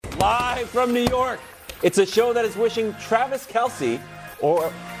Live from New York. It's a show that is wishing Travis Kelce,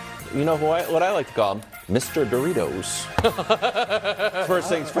 or you know what I like to call him, Mr. Doritos. First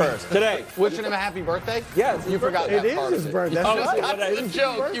things first. Today. Wishing him a happy birthday? Yeah, you forgot that It part is his birthday. That's the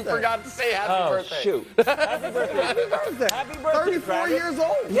joke. You forgot to say happy birthday. Oh, shoot. Happy birthday. Happy birthday. Happy birthday, 34 Travis. years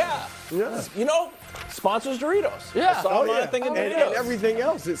old. Yeah. Yeah. Sponsors Doritos. Yeah. That's all I'm thinking And Doritos. everything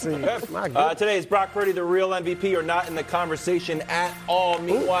else, it seems. My goodness. Today is Brock Purdy the real MVP or not in the conversation at all.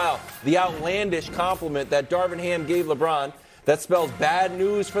 Meanwhile, the outlandish compliment that Darvin Ham gave LeBron that spells bad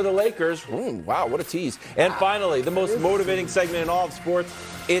news for the Lakers. Wow, what a tease. And finally, the most motivating segment in all of sports,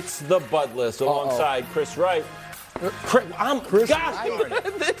 it's the Bud List alongside Chris Wright. Chris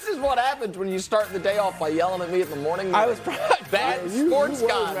This is what happens when you start the day off by yelling at me in the morning. I was bad sports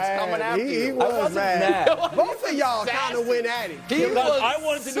guys coming after you. He was mad. Both of y'all kind of went at it. I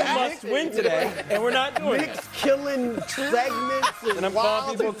wanted to do must-win today, and we're not doing it. Mixed killing segments And I'm calling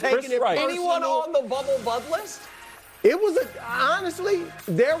wild people and taking Chris it Wright. Anyone personal. on the bubble Bud list? It was honestly,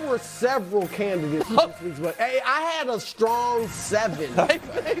 there were several candidates for this week's Bud. Hey, I had a strong 7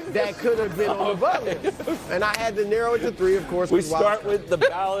 that could have been on the Bud list. And I had to narrow it to 3, of course. We start with the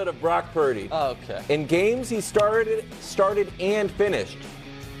ballad of Brock Purdy. Okay. In games he started and finished,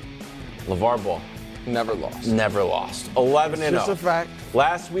 LeVar Ball Never lost. never lost. 11-0. Just a fact.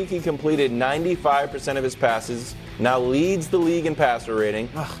 Last week he completed 95% of his passes, now leads the league in passer rating.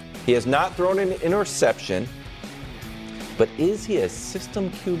 He has not thrown an interception. But is he a system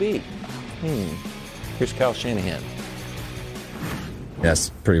QB? Here's Kyle Shanahan. Yeah, it's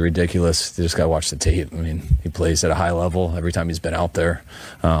pretty ridiculous. You just got to watch the tape. I mean, he plays at a high level every time he's been out there.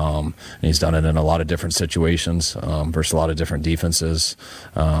 And he's done it in a lot of different situations versus a lot of different defenses.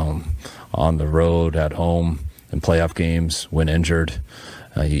 On the road, at home, in playoff games, when injured.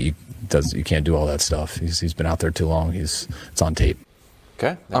 You can't do all that stuff. He's been out there too long. It's on tape.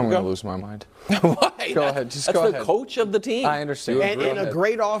 Okay. I'm going to lose my mind. Why? Go ahead. That's go the ahead. coach of the team. I understand. And a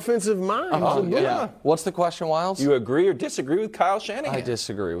great offensive mind. Yeah. What's the question, Wiles? You agree or disagree with Kyle Shanahan? I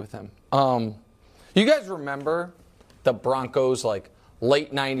disagree with him. You guys remember the Broncos, like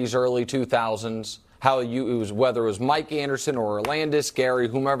late 90s, early 2000s, how it was, whether it was Mike Anderson or Orlandis, Gary,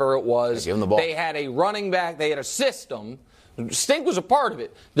 whomever it was, give him the ball. They had a running back, they had a system. Stink was a part of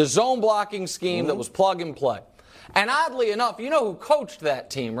it. The zone blocking scheme that was plug and play. And oddly enough, you know who coached that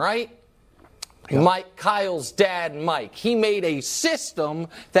team, right? Yeah. Kyle's dad, Mike. He made a system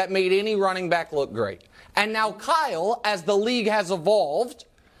that made any running back look great. And now Kyle, as the league has evolved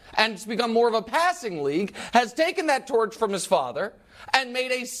and it's become more of a passing league, has taken that torch from his father and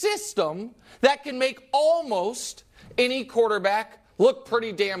made a system that can make almost any quarterback look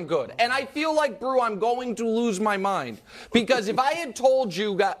pretty damn good. And I feel like, Brew, I'm going to lose my mind. Because if I had told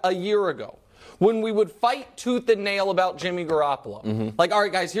you a year ago, when we would fight tooth and nail about Jimmy Garoppolo, like, all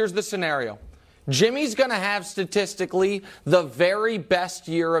right, guys, here's the scenario. Jimmy's going to have statistically the very best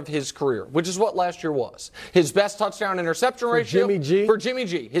year of his career, which is what last year was. His best touchdown interception ratio. For Jimmy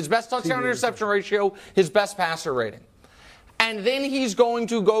G. His best touchdown interception ratio, his best passer rating. And then he's going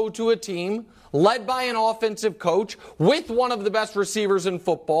to go to a team led by an offensive coach with one of the best receivers in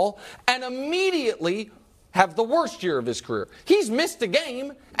football and immediately have the worst year of his career. He's missed a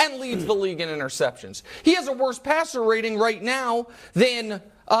game and leads the league in interceptions. He has a worse passer rating right now than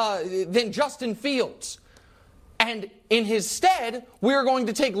Justin Fields. And in his stead, we're going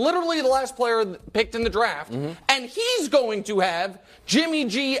to take literally the last player picked in the draft, and he's going to have Jimmy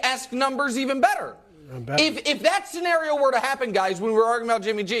G-esque numbers even better. If that scenario were to happen, guys, when we were arguing about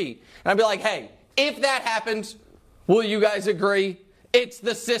Jimmy G, and I'd be like, hey, if that happens, will you guys agree? It's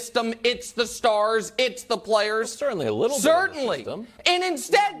the system, it's the stars, it's the players. Well, certainly a little bit of the system. And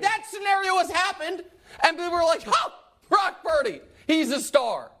instead, that scenario has happened, and people were like, oh, Brock Purdy, he's a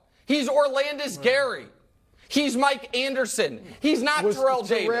star. He's Orlandis Gary. He's Mike Anderson. He's not Terrell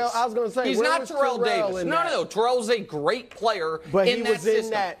Davis. I was going to say, he's not Terrell Davis. No. Terrell's a great player but in that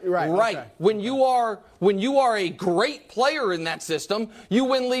system. Right. Okay. When you are a great player in that system, you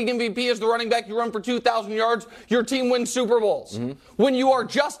win league MVP as the running back. You run for 2,000 yards. Your team wins Super Bowls. When you are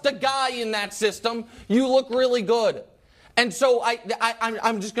just a guy in that system, you look really good. And so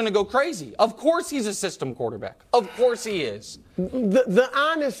I'm just going to go crazy. Of course he's a system quarterback. Of course he is. The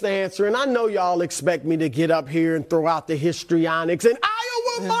honest answer, and I know y'all expect me to get up here and throw out the histrionics and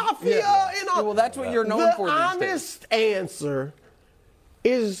Iowa Mafia and all. Well, that's what you're known for these days. The honest answer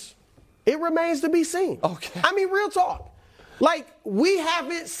is it remains to be seen. Okay. I mean, real talk. Like, we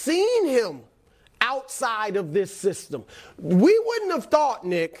haven't seen him outside of this system. We wouldn't have thought,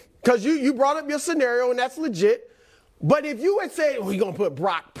 Nick, because you brought up your scenario, and that's legit. But if you had said, we're going to put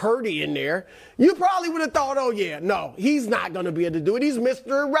Brock Purdy in there, you probably would have thought, oh, yeah, no, he's not going to be able to do it. He's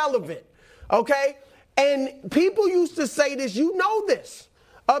Mr. Irrelevant, okay? And people used to say this, you know this,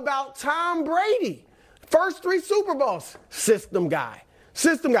 about Tom Brady. First 3 Super Bowls, system guy.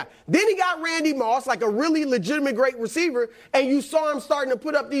 System guy. Then he got Randy Moss, like a really legitimate great receiver, and you saw him starting to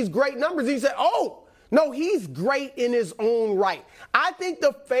put up these great numbers. He said, oh, no, he's great in his own right. I think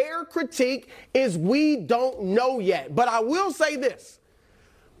the fair critique is we don't know yet. But I will say this.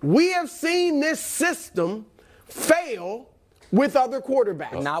 We have seen this system fail with other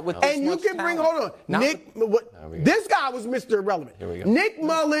quarterbacks. Not with this and you much can bring, talent. hold on. This guy was Mr. Irrelevant. Here we go. Nick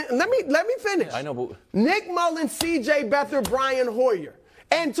Mullen, let me finish. I know, but Nick Mullen, C.J. Beathard, Brian Hoyer.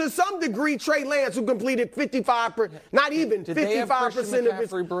 And to some degree, Trey Lance, who completed 55%, not even 55% of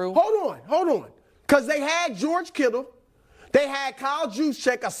his. Hold on. Because they had George Kittle. They had Kyle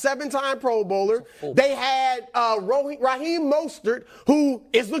Juszczyk, a 7-time Pro Bowler. They had Raheem Mostert, who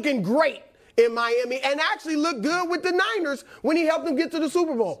is looking great in Miami and actually looked good with the Niners when he helped them get to the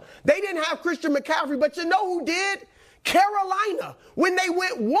Super Bowl. They didn't have Christian McCaffrey, but you know who did? Carolina, when they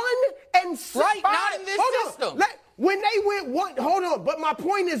went 1-5. Right, not in this system. When they went hold on, but my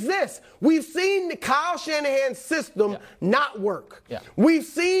point is this. We've seen the Kyle Shanahan system not work. Yeah. We've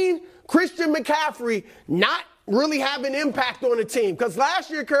seen Christian McCaffrey not really have an impact on the team. Because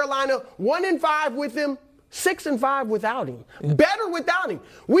last year, Carolina, 1-5 with him, 6-5 without him. Yeah. Better without him.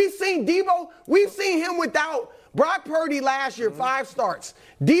 We've seen Debo, we've seen him without Brock Purdy last year, 5 starts.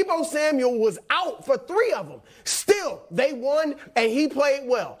 Debo Samuel was out for 3 of them. Still, they won, and he played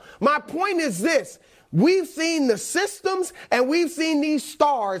well. My point is this. We've seen the systems and we've seen these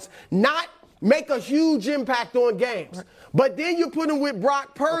stars not make a huge impact on games. But then you put him with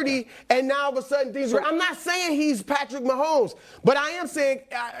Brock Purdy, and now all of a sudden things are. I'm not saying he's Patrick Mahomes, but I am saying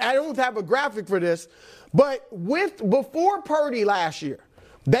I don't have a graphic for this. But before Purdy last year,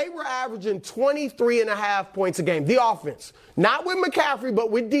 they were averaging 23.5 points a game. The offense, not with McCaffrey,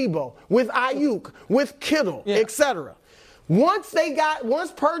 but with Debo, with Ayuk, with Kittle, etc. Once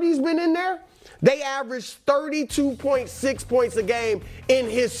Purdy's been in there, they averaged 32.6 points a game in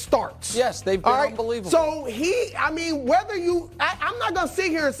his starts. Yes, they've been unbelievable. So I'm not going to sit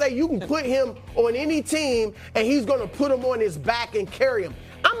here and say you can put him on any team and he's going to put him on his back and carry him.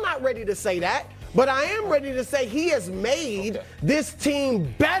 I'm not ready to say that. But I am ready to say he has made this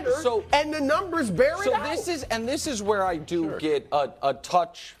team better, and the numbers bear it out. This is where I do get a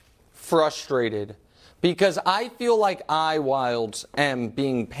touch frustrated, because I feel like I, Wilds, am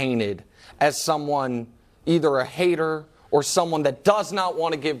being painted as someone, either a hater or someone that does not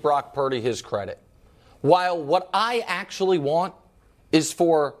want to give Brock Purdy his credit. While what I actually want is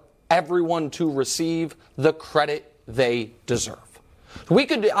for everyone to receive the credit they deserve.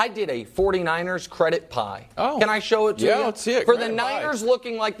 I did a 49ers credit pie. Oh. Can I show it to you? Yeah, let's see it. For the Niners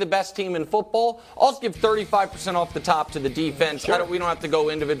looking like the best team in football, I'll just give 35% off the top to the defense. Sure. We don't have to go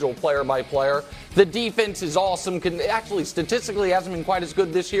individual player by player. The defense is awesome. Actually, statistically, hasn't been quite as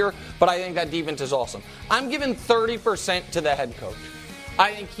good this year, but I think that defense is awesome. I'm giving 30% to the head coach.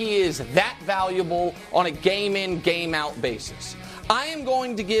 I think he is that valuable on a game-in, game-out basis. I am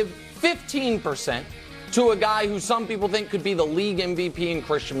going to give 15% to a guy who some people think could be the league MVP in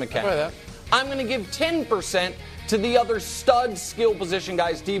Christian McCaffrey. I'm going to give 10% to the other stud skill position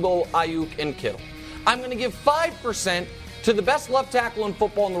guys, Debo, Ayuk, and Kittle. I'm going to give 5% to the best left tackle in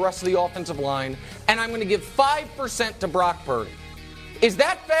football and the rest of the offensive line, and I'm going to give 5% to Brock Purdy. Is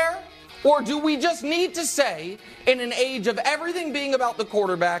that fair? Or do we just need to say, in an age of everything being about the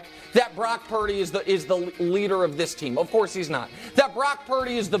quarterback, that Brock Purdy is the leader of this team? Of course he's not. That Brock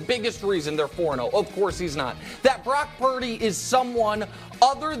Purdy is the biggest reason they're 4-0? Of course he's not. That Brock Purdy is someone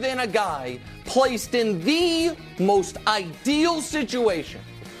other than a guy placed in the most ideal situation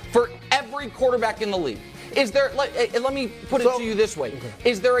for every quarterback in the league? Is there? Let me put it to you this way: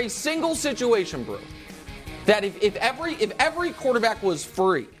 is there a single situation, Brew, that if every quarterback was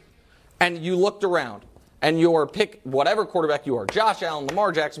free, and you looked around, and your pick, whatever quarterback you are, Josh Allen,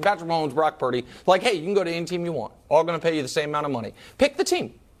 Lamar Jackson, Patrick Mahomes, Brock Purdy, like, hey, you can go to any team you want. All going to pay you the same amount of money. Pick the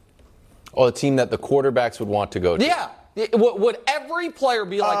team. Oh, a team that the quarterbacks would want to go to. Yeah. Would every player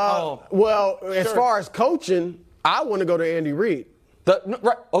be like, Well, as far as coaching, I want to go to Andy Reid.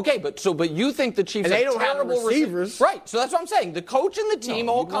 Okay, but you think the Chiefs and they don't have terrible receivers. Right, so that's what I'm saying. The coach and the team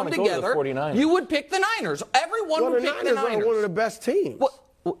all come together. You would pick the Niners. Everyone would pick the Niners. Are one of the best teams.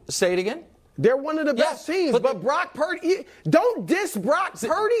 Say it again. They're one of the best teams, but Brock Purdy, don't diss Brock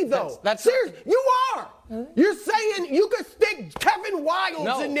Purdy, though. That's serious. You are. You're saying you could stick Kevin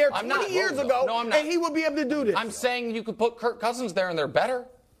Wilds in there 20 years ago, and he would be able to do this. I'm saying you could put Kirk Cousins there, and they're better.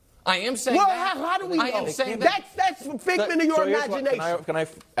 I am saying Well, that. how do we know? I am saying that. That's a figment of your here's imagination. Can I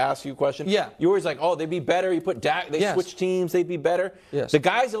ask you a question? Yeah. You always like, oh, they'd be better. You put Dak, they switch teams, they'd be better. Yes. The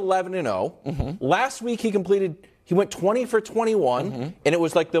guy's 11-0. Mm-hmm. Last week he went 20 for 21, and it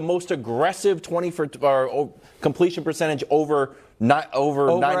was like the most aggressive completion percentage over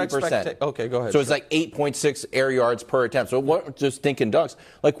 90%. Okay, go ahead. So it's like 8.6 air yards per attempt. So what, just stinking ducks.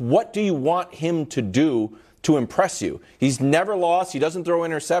 Like, what do you want him to do to impress you? He's never lost. He doesn't throw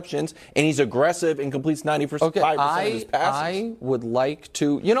interceptions, and he's aggressive and completes 95% of his passes. I would like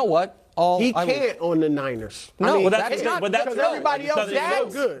to. You know what? He can't on the Niners. No, I mean, that's not. because everybody else is so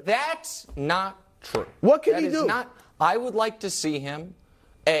good. That's not true. What can he do? I would like to see him,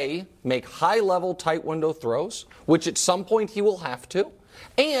 A, make high-level, tight window throws, which at some point he will have to.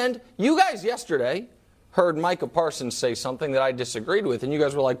 And you guys yesterday heard Micah Parsons say something that I disagreed with, and you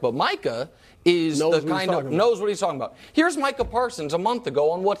guys were like, but Micah knows what he's talking about. Here's Micah Parsons a month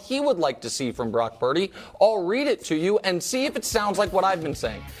ago on what he would like to see from Brock Purdy. I'll read it to you and see if it sounds like what I've been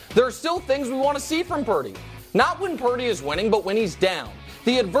saying. There are still things we want to see from Purdy. Not when Purdy is winning, but when he's down.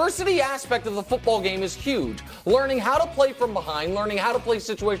 The adversity aspect of the football game is huge. Learning how to play from behind, learning how to play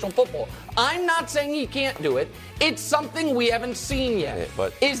situational football. I'm not saying he can't do it. It's something we haven't seen yet.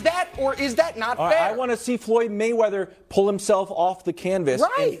 But is that not fair? I want to see Floyd Mayweather pull himself off the canvas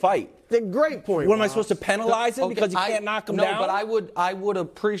and fight. The great point. What am I supposed to penalize him because you can't knock him down? No, but I would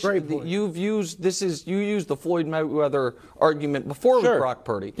appreciate that you used the Floyd Mayweather argument before with Brock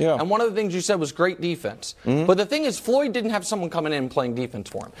Purdy. Yeah. And one of the things you said was great defense. Mm-hmm. But the thing is, Floyd didn't have someone coming in and playing defense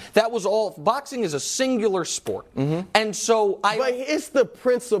for him. That was all. Boxing is a singular sport. Mm-hmm. And so But it's the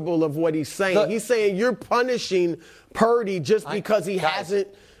principle of what he's saying. He's saying you're punishing Purdy just because he hasn't.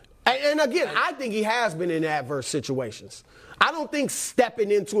 And again, I think he has been in adverse situations. I don't think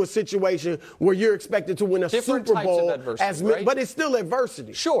stepping into a situation where you're expected to win a Super Bowl, but it's still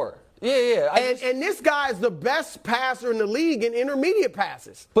adversity. Sure. Yeah. And this guy's the best passer in the league in intermediate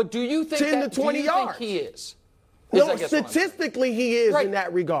passes. But do you think 10 to 20 yards? Think he is? No, statistically he is in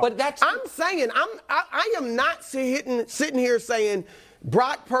that regard. But I'm saying I am not sitting here saying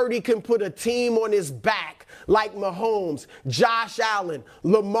Brock Purdy can put a team on his back like Mahomes, Josh Allen,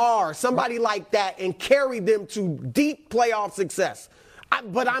 Lamar, somebody like that, and carry them to deep playoff success.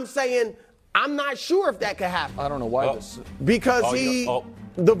 But I'm saying I'm not sure if that could happen. I don't know why this. Because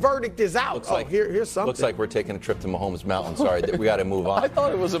the verdict is out. Here's something. Looks like we're taking a trip to Mahomes Mountain. Sorry, we got to move on. I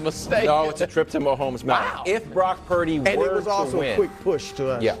thought it was a mistake. No, it's a trip to Mahomes Mountain. Wow. If Brock Purdy were to win. And it was also a quick push to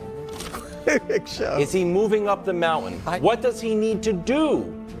us. Yeah. Is he moving up the mountain? What does he need to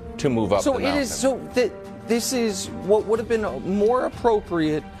do to move up the mountain? This is what would have been a more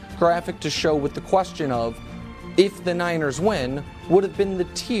appropriate graphic to show with the question of if the Niners win would have been the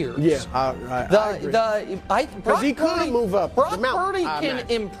tiers. Yeah, I agree. Because he could move up Brock the mountain. Purdy can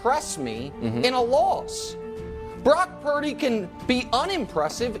impress me in a loss. Brock Purdy can be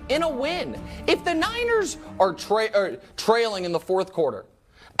unimpressive in a win. If the Niners are trailing in the fourth quarter,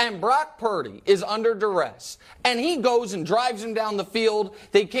 and Brock Purdy is under duress, and he goes and drives him down the field,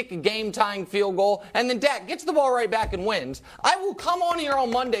 they kick a game-tying field goal, and then Dak gets the ball right back and wins, I will come on here on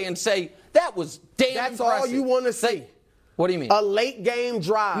Monday and say, that was damn impressive. That's all you want to see. What do you mean? A late game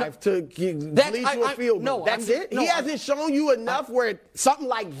drive to lead to a field goal. That's it? He hasn't shown you enough where something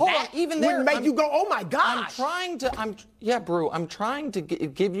like that would make you go, oh, my gosh. I'm trying to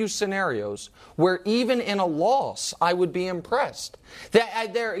give you scenarios where even in a loss, I would be impressed.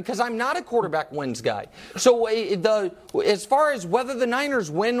 Because I'm not a quarterback wins guy. So as far as whether the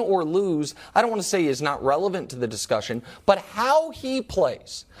Niners win or lose, I don't want to say is not relevant to the discussion, but how he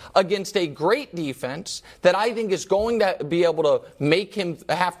plays against a great defense that I think is going to be able to make him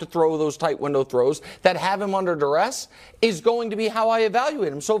have to throw those tight window throws that have him under duress is going to be how I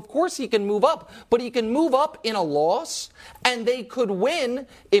evaluate him. So, of course, he can move up, but he can move up in a loss, and they could win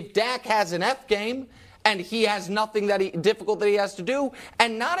if Dak has an F game and he has nothing difficult that he has to do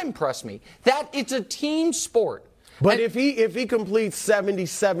and not impress me. It's a team sport. But if he completes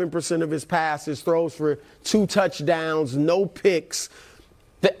 77% of his passes, throws for 2 touchdowns, no picks,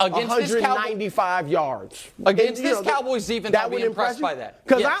 195 yards. Against this Cowboys defense, I'll be impressed by that.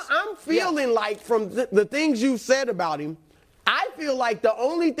 Because I'm feeling like from the things you said about him, I feel like the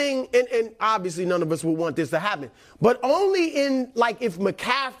only thing, and obviously none of us would want this to happen, but only in, like, if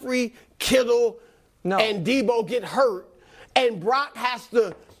McCaffrey, Kittle, and Debo get hurt, and Brock has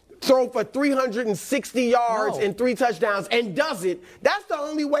to throw for 360 yards and 3 touchdowns and does it, that's the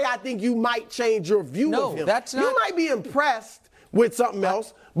only way I think you might change your view of him. That's not. You might be impressed with something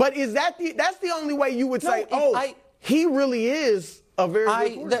else, but that's the only way you would say, he really is a very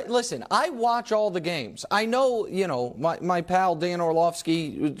good quarterback. Listen, I watch all the games. I know, my pal Dan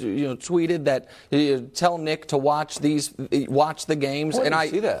Orlovsky, tweeted that tell Nick to watch the games. I didn't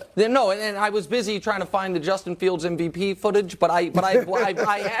see that. No, and I was busy trying to find the Justin Fields MVP footage, but I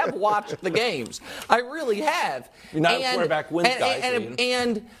have watched the games. I really have. You're not a quarterback wins guy.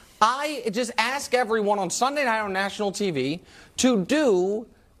 And I just ask everyone on Sunday night on national TV to do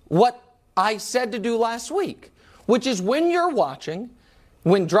what I said to do last week, which is when you're watching,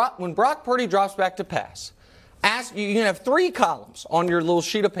 when Brock Purdy drops back to pass, you can have 3 columns on your little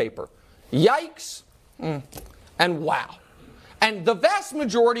sheet of paper. Yikes and wow. And the vast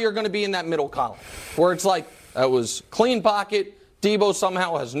majority are going to be in that middle column, where it's like, that was clean pocket. Debo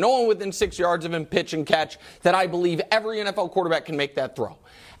somehow has no one within 6 yards of him, pitch and catch, that I believe every NFL quarterback can make that throw.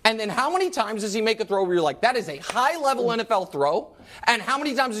 And then how many times does he make a throw where you're like, that is a high-level NFL throw? And how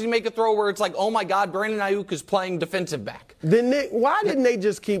many times does he make a throw where it's like, oh, my God, Brandon Ayuk is playing defensive back? Then Nick, why didn't they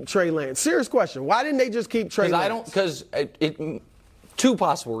just keep Trey Lance? Serious question. Why didn't they just keep Trey Lance? Because two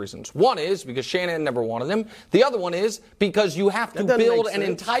possible reasons. One is because Shanahan never wanted him. The other one is because you have to build an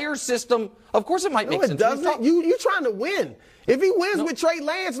entire system. Of course it might make sense. No, it doesn't. You're trying to win. If he wins with Trey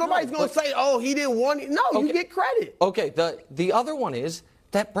Lance, nobody's going to say, oh, he didn't want it. No, okay. You get credit. Okay, the other one is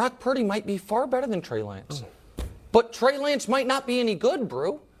that Brock Purdy might be far better than Trey Lance. But Trey Lance might not be any good,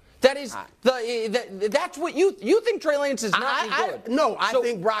 Brew. That is that's what you think Trey Lance is not any good. I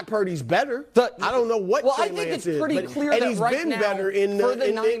think Brock Purdy's better. I don't know what Trey Lance is. I think it's pretty clear and that he's right been now better in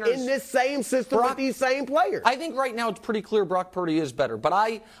this same system with these same players. I think right now it's pretty clear Brock Purdy is better. But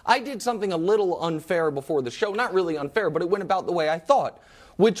I did something a little unfair before the show. Not really unfair, but it went about the way I thought,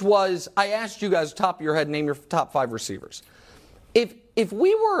 which was I asked you guys, top of your head, name your top 5 receivers. If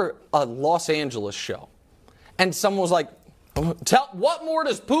we were a Los Angeles show and someone was like, what more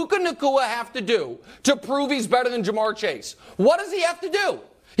does Puka Nacua have to do to prove he's better than Jamar Chase? What does he have to do?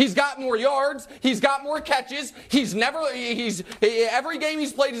 He's got more yards. He's got more catches. Every game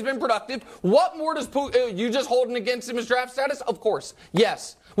he's played has been productive. What more does Puka, you just holding against him as draft status? Of course.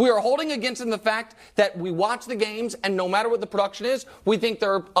 Yes. We are holding against him the fact that we watch the games and no matter what the production is, we think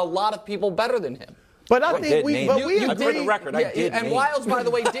there are a lot a better than him. But I think we agree. For the record, I did and name. Wiles, by the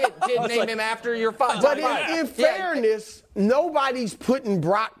way, did name him after your 5. But in fairness, nobody's putting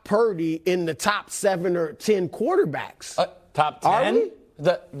Brock Purdy in the top 7 or 10 quarterbacks. Top 10? Are we?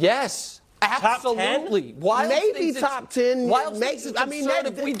 Yes. Absolutely. Maybe top 10.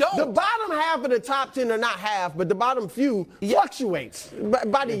 If we don't. The bottom half of the top 10 are not half, but the bottom few fluctuates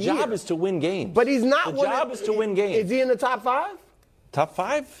by the year. The job is to win games. But he's not. The job is to win games. Is he in the top 5? Top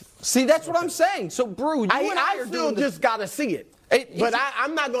 5? See, that's what I'm saying. So, Brew, I still just got to see it. But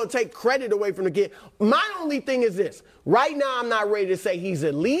I'm not going to take credit away from the kid. My only thing is this. Right now, I'm not ready to say he's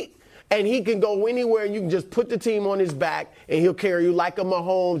elite, and he can go anywhere, and you can just put the team on his back, and he'll carry you like a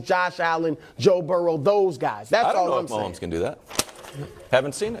Mahomes, Josh Allen, Joe Burrow, those guys. That's all I'm saying. Mahomes can do that.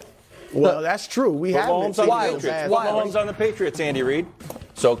 Haven't seen it. Well, that's true. We haven't seen Mahomes on the Patriots, Andy Reid.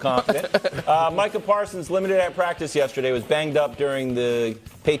 So confident. Micah Parsons, limited at practice yesterday, was banged up during the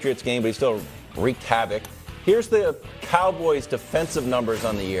Patriots game, but he still wreaked havoc. Here's the Cowboys' defensive numbers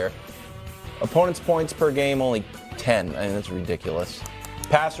on the year. Opponents' points per game, only 10. I mean, that's ridiculous.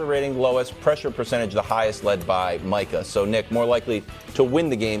 Passer rating, lowest. Pressure percentage, the highest, led by Micah. So, Nick, more likely to win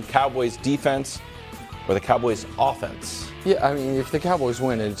the game, Cowboys' defense or the Cowboys' offense? Yeah, I mean, if the Cowboys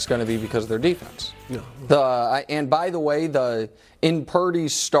win, it's going to be because of their defense. Yeah. And by the way, in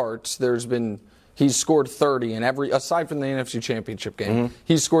Purdy's starts, he's scored 30 in every, aside from the NFC Championship game,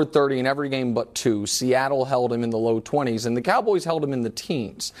 he's scored 30 in every game but 2. Seattle held him in the low 20s, and the Cowboys held him in the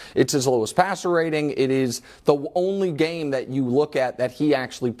teens. It's his lowest passer rating. It is the only game that you look at that he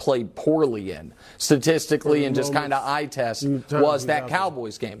actually played poorly in, statistically and just kind of eye test, was that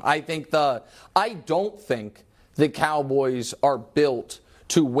Cowboys game. I don't think the Cowboys are built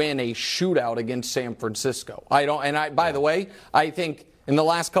to win a shootout against San Francisco. By the way, I think in the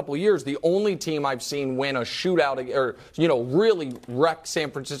last couple of years, the only team I've seen win a shootout or, really wreck San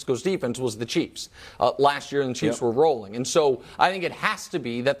Francisco's defense was the Chiefs. Last year, the Chiefs were rolling. And so I think it has to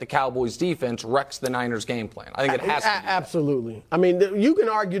be that the Cowboys' defense wrecks the Niners' game plan. I think it has to be. Absolutely. I mean, you can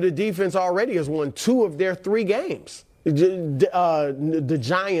argue the defense already has won 2 of their 3 games. The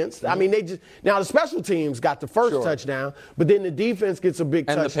Giants. I mean, now the special teams got the first touchdown, but then the defense gets a big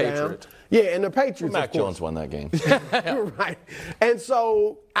touchdown. And the Patriots. Yeah, and the Patriots. Well, Mac Jones won that game. Right. And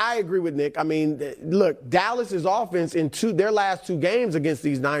so I agree with Nick. I mean, look, Dallas's offense in their last 2 games against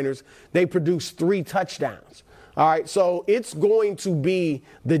these Niners, they produced 3 touchdowns. All right, so it's going to be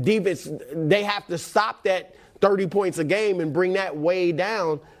the defense. They have to stop that 30 points a game and bring that way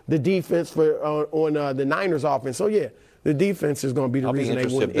down the defense on the Niners offense. So, yeah, the defense is going to be the I'll be reason they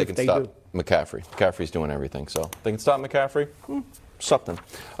interested win if they can stop do. McCaffrey. McCaffrey's doing everything, so if they can stop McCaffrey. Something.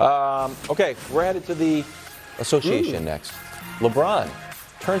 Okay, we're headed to the association next. LeBron.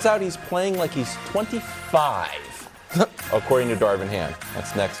 Turns out he's playing like he's 25, according to Darvin Ham.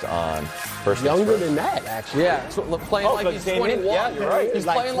 That's next on First. Younger than that, actually. Yeah, playing like he's 21. Yeah, you're right. He's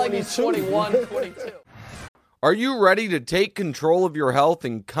playing like he's 21, 22. Are you ready to take control of your health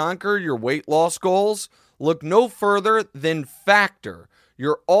and conquer your weight loss goals? Look no further than Factor,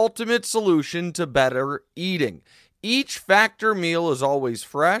 your ultimate solution to better eating. Each Factor meal is always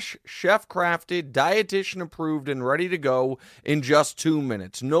fresh, chef-crafted, dietitian-approved, and ready to go in just 2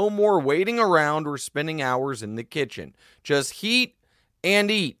 minutes. No more waiting around or spending hours in the kitchen. Just heat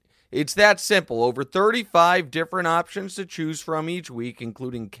and eat. It's that simple. Over 35 different options to choose from each week,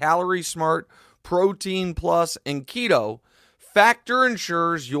 including Calorie Smart, Protein Plus, and Keto. Factor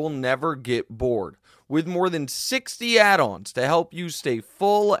ensures you'll never get bored, with more than 60 add-ons to help you stay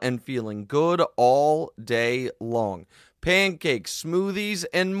full and feeling good all day long. Pancakes, smoothies,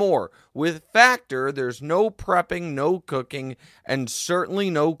 and more. With Factor, there's no prepping, no cooking, and certainly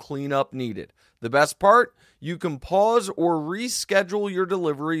no cleanup needed. The best part? You can pause or reschedule your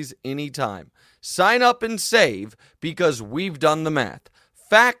deliveries anytime. Sign up and save because we've done the math.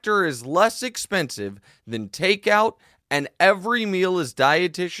 Factor is less expensive than takeout, and every meal is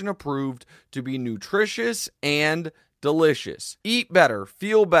dietitian approved to be nutritious and delicious. Eat better,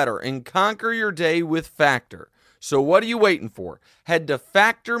 feel better, and conquer your day with Factor. So what are you waiting for? Head to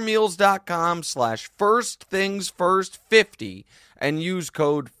factormeals.com/firstthingsfirst50 and use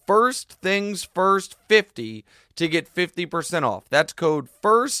code FIRSTTHINGSFIRST50 to get 50% off. That's code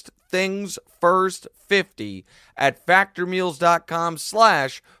FIRSTTHINGSFIRST50 at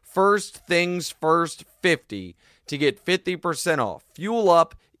factormeals.com/firstthingsfirst50 to get 50% off. Fuel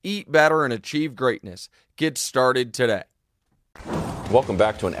up, eat better, and achieve greatness. Get started today. Welcome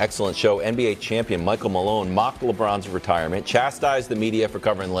back to an excellent show. NBA champion Michael Malone mocked LeBron's retirement, chastised the media for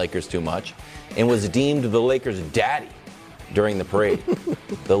covering the Lakers too much, and was deemed the Lakers' daddy during the parade.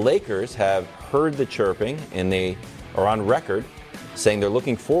 The Lakers have heard the chirping, and they are on record saying they're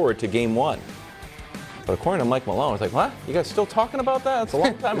looking forward to Game 1. But according to Mike Malone, it's like, what? You guys still talking about that? That's a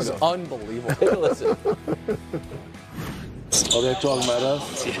long time ago. Unbelievable. Take a listen. Oh, they're talking about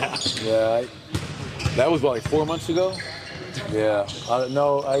us? Yeah. That was, what, like 4 months ago? Yeah.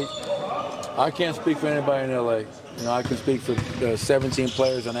 I can't speak for anybody in L.A. You know, I can speak for 17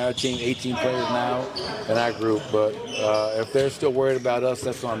 players on our team, 18 players now in our group. But if they're still worried about us,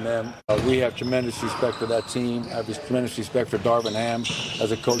 that's on them. We have tremendous respect for that team. I have tremendous respect for Darvin Ham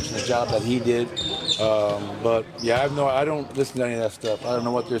as a coach and the job that he did. But, yeah, I don't listen to any of that stuff. I don't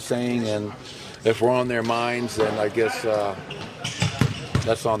know what they're saying. And if we're on their minds, then I guess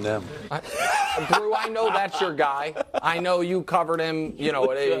that's on them. Drew, I know that's your guy. I know you covered him,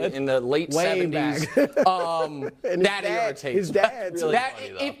 in the late 70s. That irritates me. His dad's really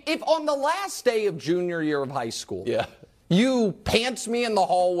funny, if on the last day of junior year of high school, you pants me in the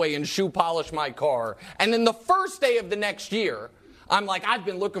hallway and shoe polish my car, and then the first day of the next year, I'm like, I've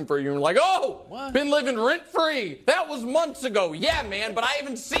been looking for you. And you're like, what? Been living rent-free. That was months ago. Yeah, man, but I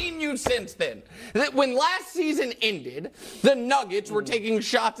haven't seen you since then. When last season ended, the Nuggets were taking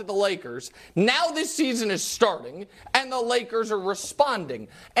shots at the Lakers. Now this season is starting, and the Lakers are responding.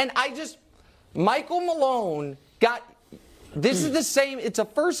 And Michael Malone this is the same, it's a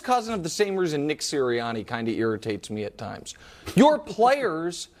first cousin of the same reason Nick Sirianni kind of irritates me at times. Your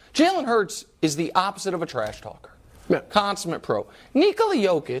players, Jalen Hurts is the opposite of a trash talker. Consummate pro. Nikola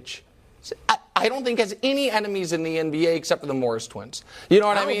Jokic, I don't think has any enemies in the NBA except for the Morris twins. You know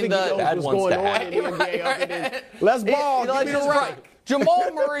what I mean? Bad ones going on in the NBA other than, let's ball, give me the right.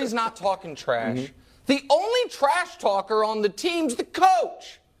 Jamal Murray's not talking trash. Mm-hmm. The only trash talker on the team's the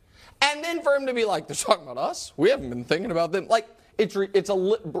coach. And then for him to be like, they're talking about us? We haven't been thinking about them. Like, it's a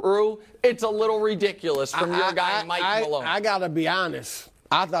little ridiculous from your guy, Mike Malone. I got to be honest.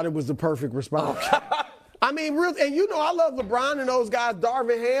 I thought it was the perfect response. I mean, real, and I love LeBron and those guys.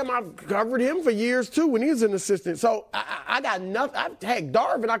 Darvin Ham, I've covered him for years, too, when he was an assistant. So I got nothing. Heck,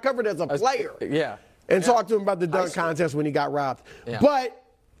 Darvin, I covered as a player. And talked to him about the dunk contest when he got robbed. Yeah. But,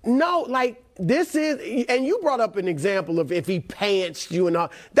 no, like, this is, and you brought up an example of if he pantsed you and all.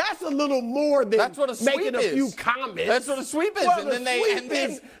 That's a little more than making a few comments. That's what a sweep is. Well, and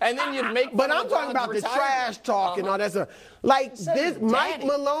then you'd make But I'm talking about the trash talk and all that stuff. Like, this, Mike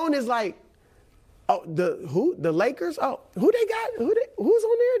Malone is like, oh, the Lakers? Oh, who they got? Who's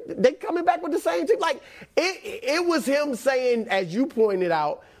on there? They coming back with the same team? Like, it was him saying, as you pointed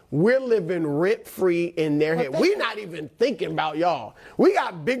out, we're living rent-free in their head. We're not even thinking about y'all. We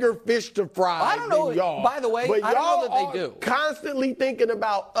got bigger fish to fry than y'all. By the way, but I don't know that they do. Constantly thinking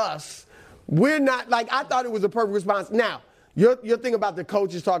about us. We're not, like, I thought it was a perfect response. Now, your thing about the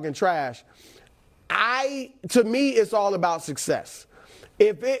coaches talking trash, to me, it's all about success.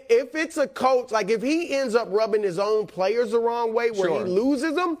 If it's a coach, like if he ends up rubbing his own players the wrong way where he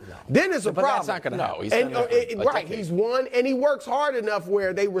loses them, then it's a problem. That's not going to happen. Right, he's won, and he works hard enough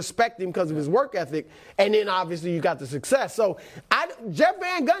where they respect him because of his work ethic, and then obviously you got the success. So Jeff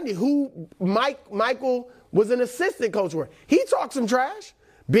Van Gundy, who Michael was an assistant coach for, he talked some trash.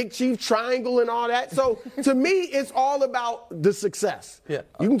 Big Chief Triangle and all that. So to me, it's all about the success. Yeah.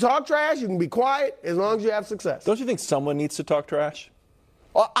 You can talk trash, you can be quiet, as long as you have success. Don't you think someone needs to talk trash?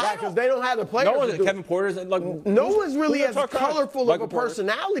 Right, because they don't have the players. No one's Kevin Porter's like no one's really as colorful of a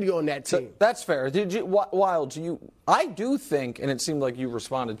personality on that team. That's fair. Wild, I do think, and it seemed like you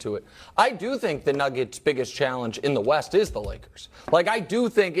responded to it, I do think the Nuggets' biggest challenge in the West is the Lakers. Like, I do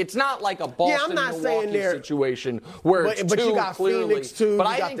think it's not like a Boston-Milwaukee situation where it's but too you got clearly. Phoenix, too. But you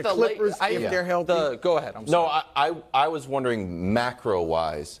I got think the Clippers, if they're healthy. Go ahead, I'm sorry. No, I was wondering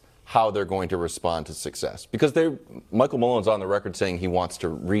macro-wise how they're going to respond to success. Because Michael Malone's on the record saying he wants to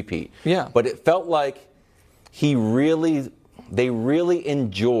repeat. Yeah. But it felt like they really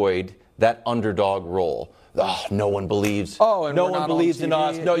enjoyed that underdog role. Oh, no one believes. And no we're one not believes on in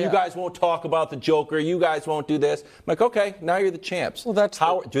TV. us. No, you guys won't talk about the Joker. You guys won't do this. I'm like, okay, now you're the champs. Well, that's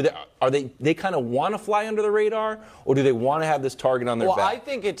they kind of want to fly under the radar, or do they want to have this target on their back? Well, I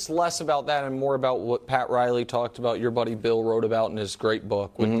think it's less about that and more about what Pat Riley talked about, your buddy Bill wrote about in his great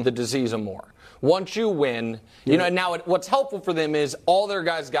book, with the disease of more. Once you win, now what's helpful for them is all their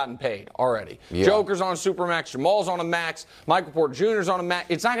guys gotten paid already. Yeah. Joker's on a Supermax, Jamal's on a max, Michael Porter Jr.'s on a max.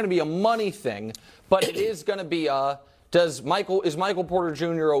 It's not going to be a money thing, but it is going to be is Michael Porter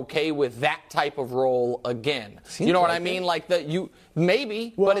Jr. okay with that type of role again? You know what I mean? Like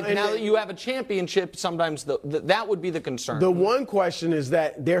maybe, but now that you have a championship, sometimes that would be the concern. The one question is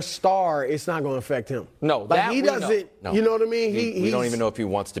that their star, it's not going to affect him. No, like that he doesn't. No. You know what I mean? We don't even know if he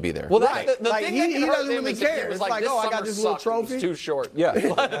wants to be there. Well, right. The like thing he doesn't really care. It's like, oh, I got this little trophy. It's too short.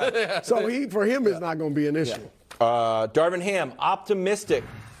 Yeah. So for him, it's not going to be an issue. Darvin Ham, optimistic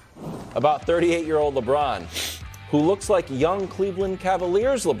about 38-year-old LeBron, who looks like young Cleveland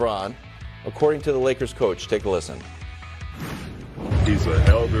Cavaliers LeBron, according to the Lakers coach. Take a listen. He's an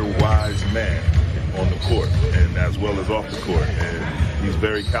elder, wise man on the court, and as well as off the court. And he's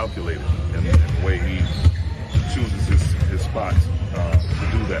very calculated in the way he chooses his spots to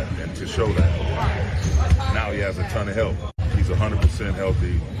do that and to show that. Now he has a ton of help. He's 100%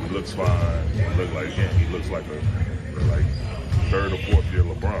 healthy. He looks fine. He looks like a third or fourth year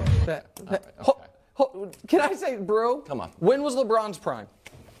LeBron. Can I say, bro? Come on. When was LeBron's prime?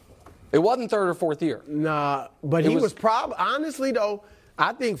 It wasn't third or fourth year. Nah, but he was probably, honestly, though,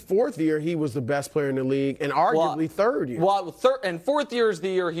 I think fourth year he was the best player in the league, and arguably third year. Well, and fourth year is the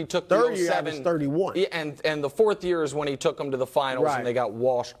year he took the third year 07. was 31. And the fourth year is when he took them to the finals and they got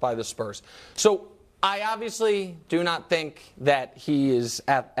washed by the Spurs. So I obviously do not think that he is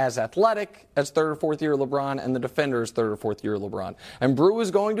as athletic as third or fourth year LeBron, and the defender is third or fourth year LeBron. And Brew is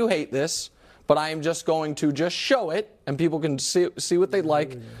going to hate this, but I am just going to show it, and people can see what they'd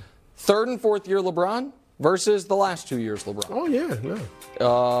like. Third and fourth year LeBron versus the last 2 years LeBron. Oh, yeah,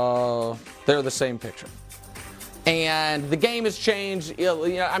 no. They're the same picture. And the game has changed.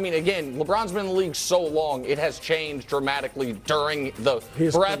 I mean, again, LeBron's been in the league so long, it has changed dramatically during the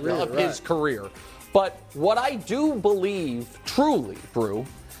breadth of his career. But what I do believe, truly, Brew,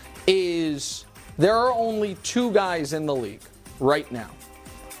 is there are only two guys in the league right now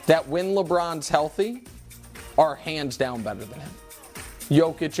that when LeBron's healthy are hands down better than him.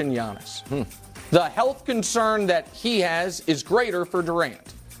 Jokic and Giannis. The health concern that he has is greater for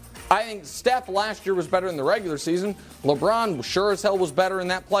Durant. I think Steph last year was better in the regular season. LeBron sure as hell was better in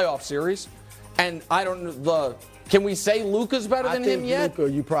that playoff series. And I don't know, can we say Luka's better than him yet?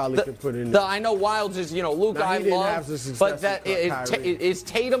 Luka, you probably could put in there. I know Wilds is, Luka I love, but is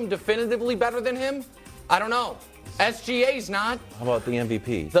Tatum definitively better than him? I don't know. SGA's not. How about the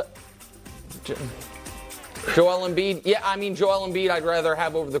MVP? Joel Embiid, Joel Embiid I'd rather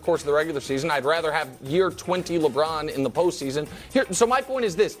have over the course of the regular season. I'd rather have year 20 LeBron in the postseason. So my point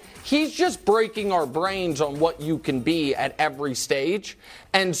is this. He's just breaking our brains on what you can be at every stage.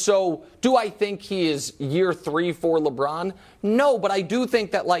 And so do I think he is year 3 for LeBron? No, but I do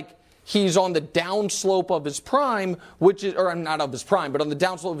think that, he's on the downslope of his prime, which is, or not of his prime, but on the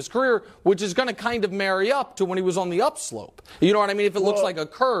downslope of his career, which is going to kind of marry up to when he was on the upslope. You know what I mean? If it looks like a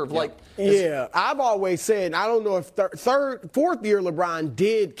curve, I've always said, I don't know if fourth year LeBron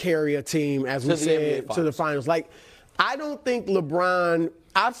did carry a team, as we said, to the finals. Like, I don't think LeBron,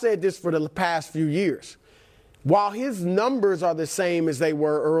 I've said this for the past few years. While his numbers are the same as they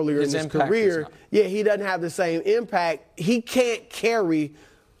were earlier in his career, he doesn't have the same impact. He can't carry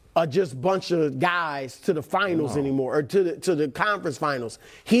just bunch of guys to the finals anymore, or to the conference finals.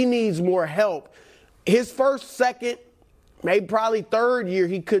 He needs more help. His first, second, maybe probably third year,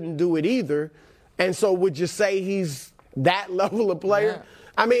 he couldn't do it either. And so would you say he's that level of player? Yeah.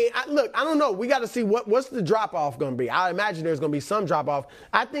 I mean, look, I don't know. We got to see what's the drop-off going to be. I imagine there's going to be some drop-off.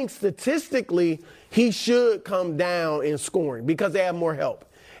 I think statistically he should come down in scoring because they have more help.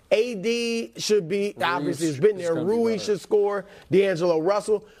 AD should be, obviously, has been there. Rui should score. D'Angelo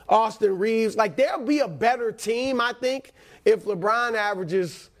Russell, Austin Reeves. Like, there'll be a better team, I think, if LeBron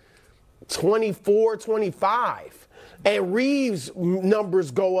averages 24, 25. And Reeves' numbers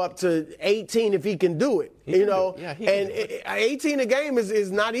go up to 18 if he can do it. And 18 a game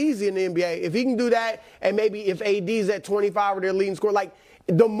is not easy in the NBA. If he can do that, and maybe if AD's at 25 or their leading scorer, like,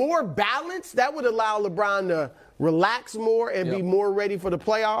 the more balance, that would allow LeBron to relax more and be more ready for the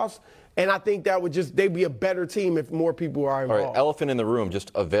playoffs. And I think that would they'd be a better team if more people are involved. All right, elephant in the room,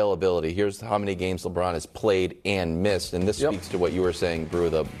 just availability. Here's how many games LeBron has played and missed. And this speaks to what you were saying,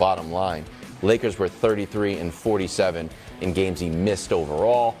 Brew, the bottom line. Lakers were 33 and 47 in games he missed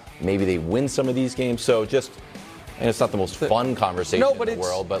overall. Maybe they win some of these games. So and it's not the most fun conversation in the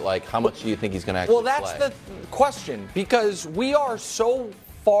world, but like, how much do you think he's going to actually play? Well, that's the question, because we are so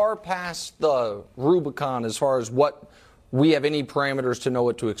far past the Rubicon as far as what we have any parameters to know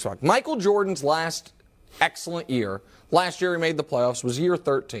what to expect. Michael Jordan's last excellent year, last year he made the playoffs, was year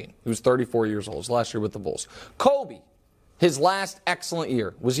 13. He was 34 years old, his last year with the Bulls. Kobe, his last excellent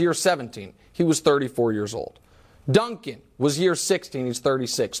year was year 17. He was 34 years old. Duncan was year 16. He's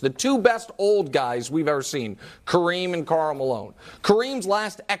 36. The two best old guys we've ever seen, Kareem and Karl Malone. Kareem's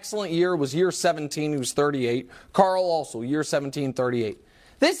last excellent year was year 17. He was 38. Karl also, year 17, 38.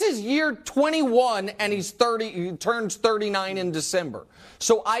 This is year 21, and he's 30. He turns 39 in December.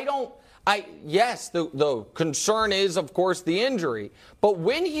 So yes, the concern is, of course, the injury. But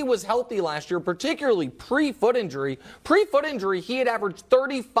when he was healthy last year, particularly pre-foot injury, he had averaged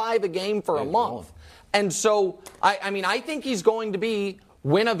 35 a game for a month. And so, I think he's going to be,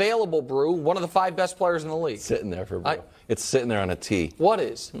 when available, Brew, one of the 5 best players in the league. Sitting there for Brew. It's sitting there on a tee. What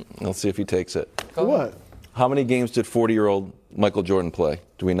is? Let's see if he takes it. What? How many games did 40-year-old Michael Jordan play?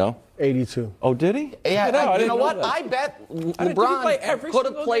 Do we know? 82. Oh, did he? Yeah, you know what? I bet LeBron could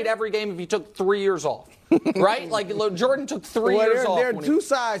have played every game if he took 3 years off. Right? Like, Jordan took 3 years off. There are two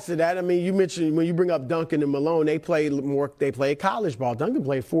sides to that. I mean, you mentioned when you bring up Duncan and Malone, they played college ball. Duncan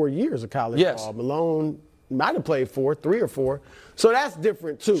played 4 years of college ball. Malone might have played 3 or 4. So that's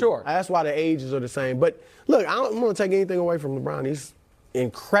different, too. Sure. That's why the ages are the same. But, look, I don't want to take anything away from LeBron. He's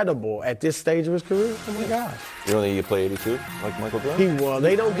incredible at this stage of his career. Oh my gosh! You don't think he play 82 like Michael Jordan?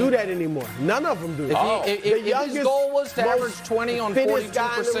 They don't do that anymore. None of them do. If his goal was to average 20 on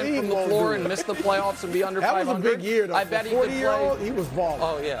 42% from the floor and miss the playoffs and be under 500, that was a big year though. I bet he could play. He was balling.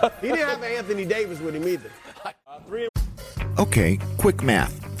 Oh yeah. He didn't have Anthony Davis with him either. Okay, quick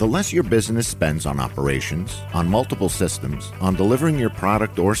math. The less your business spends on operations, on multiple systems, on delivering your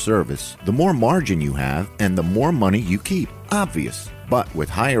product or service, the more margin you have and the more money you keep. Obvious. But with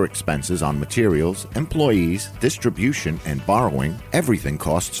higher expenses on materials, employees, distribution, and borrowing, everything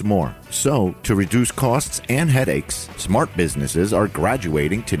costs more. So, to reduce costs and headaches, smart businesses are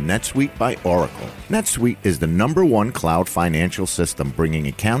graduating to NetSuite by Oracle. NetSuite is the #1 cloud financial system bringing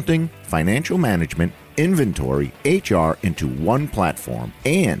accounting, financial management, inventory, HR into one platform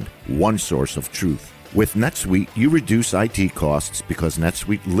and one source of truth. With NetSuite, you reduce IT costs because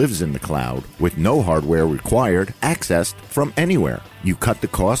NetSuite lives in the cloud with no hardware required, accessed from anywhere. You cut the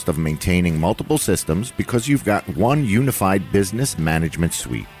cost of maintaining multiple systems because you've got one unified business management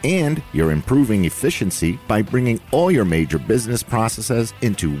suite. And you're improving efficiency by bringing all your major business processes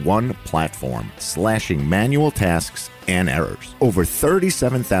into one platform, slashing manual tasks and errors. Over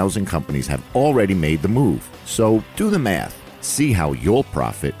 37,000 companies have already made the move. So do the math. See how you'll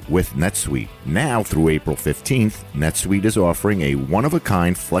profit with NetSuite. Now through April 15th, NetSuite is offering a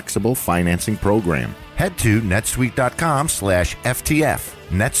one-of-a-kind flexible financing program. Head to netsuite.com/FTF.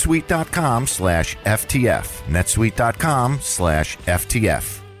 netsuite.com/FTF.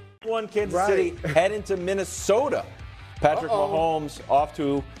 netsuite.com/FTF. Kansas City head into Minnesota. Patrick Mahomes off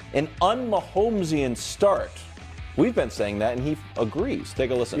to an un-Mahomesian start. We've been saying that, and he agrees. Take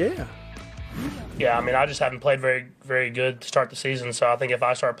a listen. Yeah. Yeah, I mean, I just haven't played very, very good to start the season. So I think if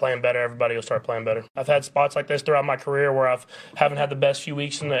I start playing better, everybody will start playing better. I've had spots like this throughout my career where haven't had the best few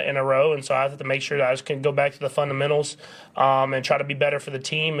weeks in a row, and so I have to make sure that I just can go back to the fundamentals and try to be better for the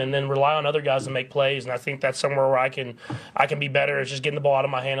team, and then rely on other guys to make plays. And I think that's somewhere where I can be better. Is just getting the ball out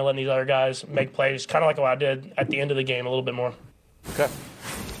of my hand and letting these other guys make plays, kind of like what I did at the end of the game a little bit more. Okay.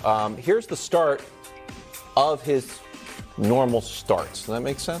 Here's the start of his normal starts. Does that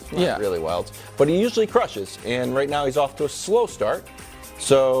make sense? Not really wild. But he usually crushes, and right now he's off to a slow start.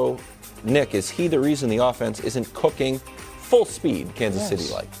 So, Nick, is he the reason the offense isn't cooking full speed Kansas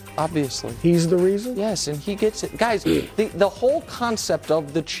City like? Obviously. He's the reason? Yes, and he gets it. Guys, the whole concept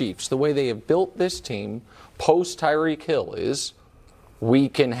of the Chiefs, the way they have built this team post Tyreek Hill is we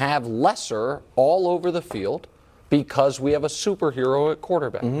can have lesser all over the field because we have a superhero at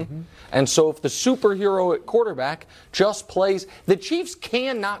quarterback. Mm-hmm. And so if the superhero at quarterback just plays, the Chiefs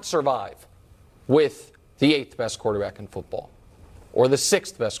cannot survive with the 8th best quarterback in football or the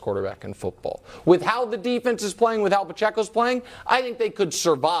 6th best quarterback in football. With how the defense is playing, with how Pacheco's playing, I think they could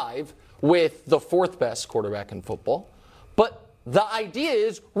survive with the 4th best quarterback in football. But the idea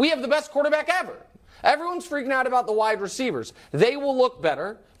is we have the best quarterback ever. Everyone's freaking out about the wide receivers. They will look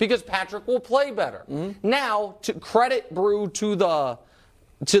better because Patrick will play better. Mm-hmm. Now, to credit Brew to the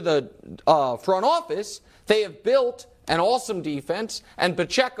front office, they have built an awesome defense, and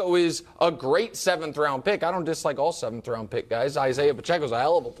Pacheco is a great 7th-round pick. I don't dislike all 7th-round pick guys. Isaiah Pacheco's a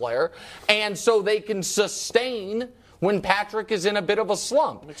hell of a player. And so they can sustain when Patrick is in a bit of a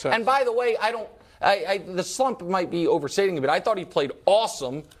slump. And by the way, the slump might be overstating it, but I thought he played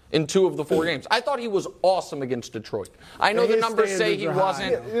awesome in 2 of the 4 games. I thought he was awesome against Detroit. I know the numbers say he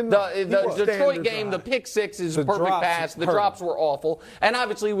wasn't. The Detroit game, the pick 6 is a perfect pass. The drops were awful. And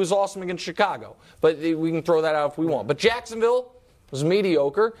obviously he was awesome against Chicago. But we can throw that out if we want. But Jacksonville was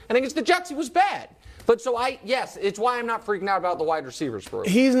mediocre. And against the Jets, he was bad. But yes, it's why I'm not freaking out about the wide receivers, bro.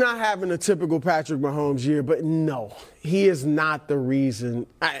 He's not having a typical Patrick Mahomes year, but no, he is not the reason.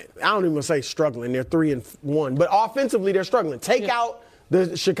 I don't even say struggling. They're 3-1. But offensively, they're struggling. Take out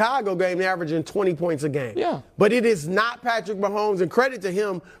the Chicago game, they're averaging 20 points a game. Yeah. But it is not Patrick Mahomes, and credit to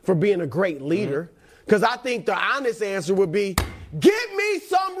him for being a great leader. Because I think the honest answer would be, get me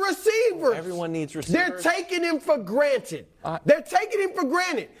some receivers. Everyone needs receivers. They're taking him for granted. You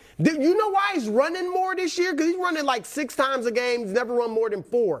know why he's running more this year? Because he's running like 6 times a game. He's never run more than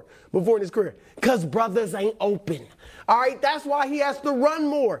 4 before in his career. Because brothers ain't open. All right, that's why he has to run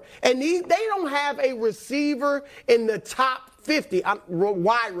more. And they don't have a receiver in the top 50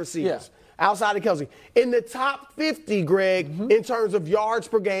 wide receivers outside of Kelsey. In the top 50, Greg, in terms of yards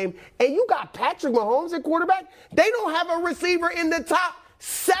per game. And you got Patrick Mahomes at quarterback. They don't have a receiver in the top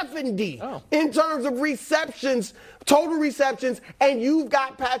 70 in terms of receptions, total receptions, and you've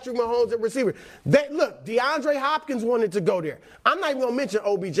got Patrick Mahomes at receiver. Look, DeAndre Hopkins wanted to go there. I'm not even going to mention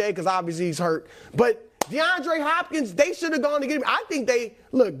OBJ because obviously he's hurt. But DeAndre Hopkins, they should have gone to get him. I think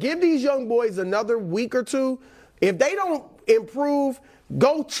give these young boys another week or 2. If they don't improve,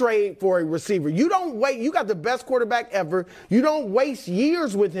 go trade for a receiver. You don't wait. You got the best quarterback ever. You don't waste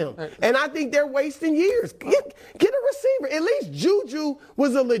years with him. And I think they're wasting years. Get a receiver. At least Juju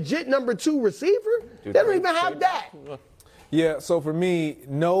was a legit number 2 receiver. They don't even have that. Yeah, so for me,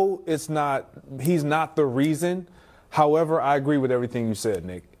 no, it's not. He's not the reason. However, I agree with everything you said,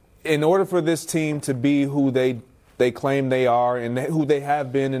 Nick. In order for this team to be who they claim they are and who they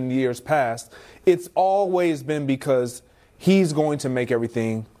have been in years past, it's always been because he's going to make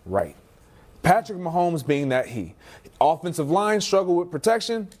everything right. Patrick Mahomes being that he. Offensive line struggle with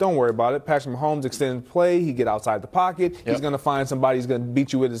protection. Don't worry about it. Patrick Mahomes extended play. He get outside the pocket. Yep. He's going to find somebody who's going to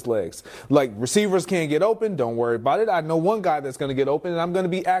beat you with his legs. Like receivers can't get open. Don't worry about it. I know one guy that's going to get open, and I'm going to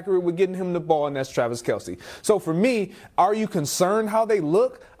be accurate with getting him the ball, and that's Travis Kelce. So for me, are you concerned how they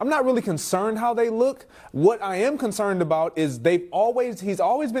look? I'm not really concerned how they look. What I am concerned about is he's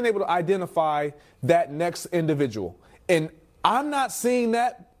always been able to identify that next individual. And I'm not seeing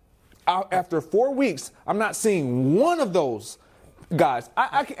that. After 4 weeks, I'm not seeing one of those guys.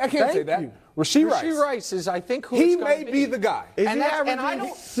 I can't say that. Rashee Rice is, I think, who he may be the guy. Is he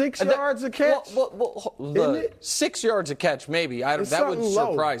averaging 6 yards a catch? 6 yards a catch, maybe. That would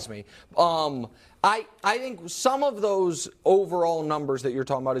surprise me. I think some of those overall numbers that you're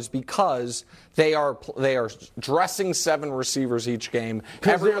talking about is because they are dressing 7 receivers each game.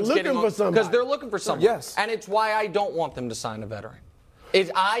 Because they're looking for somebody. Because they're looking for somebody. Yes. And it's why I don't want them to sign a veteran. This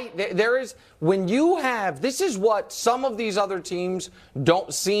is what some of these other teams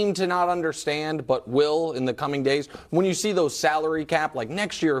don't seem to not understand, but will in the coming days. When you see those salary cap, like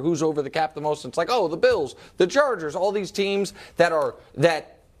next year, who's over the cap the most? It's like, the Bills, the Chargers, all these teams that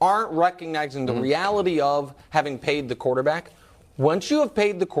aren't recognizing the reality of having paid the quarterback. Once you have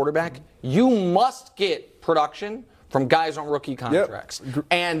paid the quarterback, you must get production from guys on rookie contracts. Yep.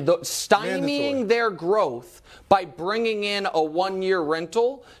 And stymieing their growth by bringing in a one-year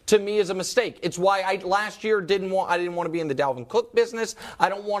rental, to me, is a mistake. It's why last year I didn't want to be in the Dalvin Cook business. I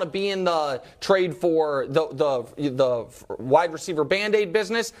don't want to be in the trade for the wide receiver Band-Aid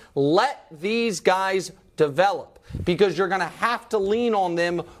business. Let these guys develop, because you're going to have to lean on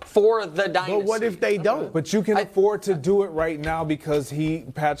them for the dynasty. But what if they don't? But you can afford to do it right now because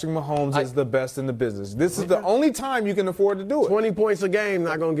Patrick Mahomes is the best in the business. This is the only time you can afford to do it. 20 points a game,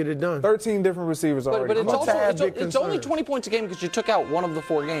 not going to get it done. 13 different receivers already. But it's only 20 points a game because you took out one of the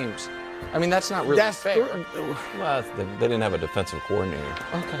 4 games. I mean, that's not really fair. Well, they didn't have a defensive coordinator.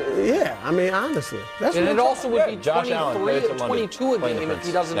 Okay. Yeah, I mean, honestly. And it also would be Josh 22 a game if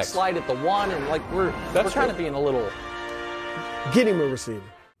he doesn't slide at the 1. And, like, we're kind of being a little... Get him a receiver.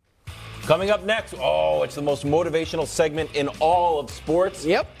 Coming up next, it's the most motivational segment in all of sports.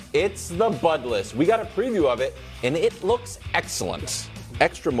 Yep. It's the Bud List. We got a preview of it, and it looks excellent.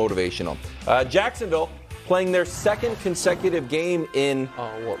 Extra motivational. Jacksonville playing their second consecutive game in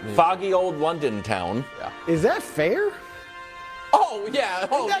foggy old London town. Yeah. Is that fair? Oh, yeah. It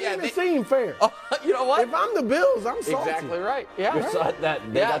doesn't even seem fair. You know what? If I'm the Bills, I'm salty. Exactly right. Yeah. You saw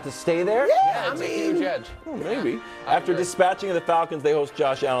that they got to stay there? Yeah, It's a huge edge. Maybe. After dispatching of the Falcons, they host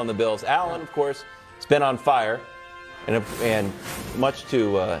Josh Allen and the Bills. Allen, of course, has been on fire. And much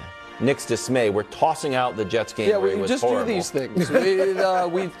to Nick's dismay, we're tossing out the Jets game. Yeah, where we it was just horrible. do these things.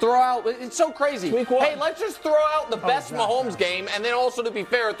 We throw out. It's so crazy. Week 1. Hey, let's just throw out the best Mahomes game, and then also, to be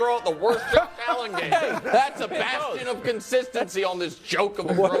fair, throw out the worst Josh Allen game. That's a bastion of consistency on this joke of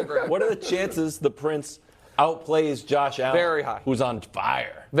a program. What are the chances the Prince outplays Josh Allen? Very high. Who's on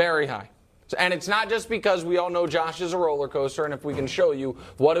fire? Very high. And it's not just because we all know Josh is a roller coaster, and if we can show you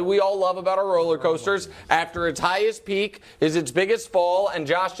what do we all love about our roller coasters, after its highest peak is its biggest fall, and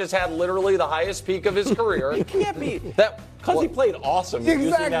Josh just had literally the highest peak of his career. It can't be that because he played awesome. You're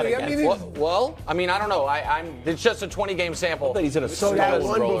using that against. I mean, I don't know. It's just a 20-game sample. He's in a So that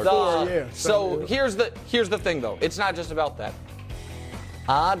one before, yeah. So here's the thing, though. It's not just about that.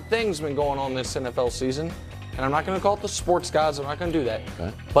 Odd things been going on this NFL season. And I'm not going to call it the sports gods. I'm not going to do that.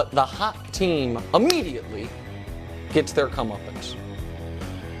 Okay. But the hot team immediately gets their comeuppance.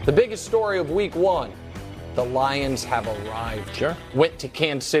 The biggest story of Week 1, the Lions have arrived. Sure. Went to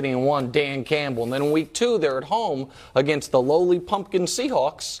Kansas City and won. Dan Campbell. And then in Week 2, they're at home against the lowly Pumpkin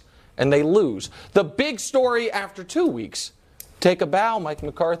Seahawks, and they lose. The big story after 2 weeks, take a bow, Mike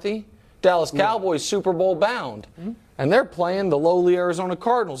McCarthy. Dallas Cowboys Super Bowl bound. Mm-hmm. And they're playing the lowly Arizona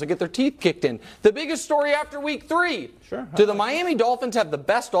Cardinals. They get their teeth kicked in. The biggest story after Week 3. Sure. Do the Miami Dolphins have the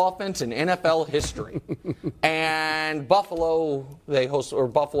best offense in NFL history? And Buffalo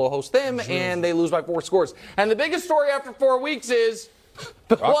hosts them, and they lose by 4 scores. And the biggest story after 4 weeks is,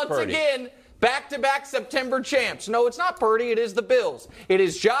 once again, back-to-back September champs. No, it's not Purdy. It is the Bills. It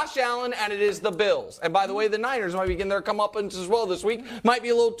is Josh Allen, and it is the Bills. And by the way, the Niners might be getting their comeuppance as well this week. Might be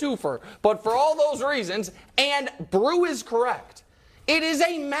a little twofer. But for all those reasons, and Brew is correct, it is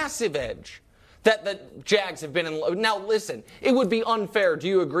a massive edge that the Jags have been in. Now, listen, it would be unfair. Do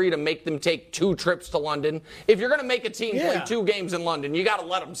you agree to make them take 2 trips to London? If you're going to make a team play 2 games in London, you got to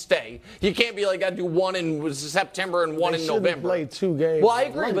let them stay. You can't be like, got to do 1 in September and 1 in November. Play 2 games. Well, I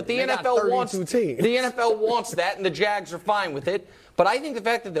agree, but the NFL wants that, and the Jags are fine with it. But I think the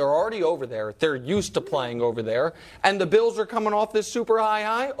fact that they're already over there, they're used to playing over there, and the Bills are coming off this super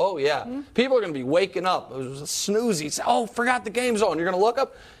high. Oh, yeah. Mm-hmm. People are going to be waking up. It was a snoozy. Oh, forgot the game's on. You're going to look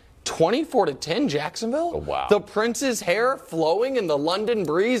up. 24-10 Jacksonville? Oh, wow. The Prince's hair flowing in the London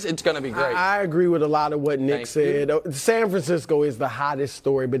breeze. It's going to be great. I agree with a lot of what Nick said. San Francisco is the hottest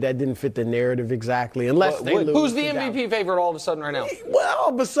story, but that didn't fit the narrative exactly. Unless they lose. Who's the MVP favorite all of a sudden right now? Well,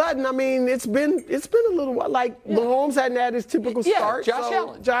 all of a sudden, I mean, it's been a little while. Like, Mahomes hadn't had his typical start.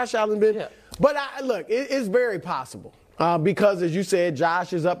 Josh Allen been. Yeah. But look, it's very possible because, as you said,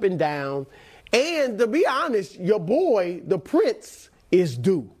 Josh is up and down. And to be honest, your boy, the Prince, is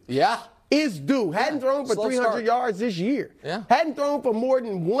due. Yeah. Is due. Hadn't thrown for 300 yards this year. Yeah. Hadn't thrown for more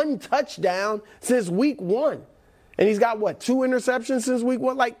than 1 touchdown since Week 1. And he's got, 2 interceptions since Week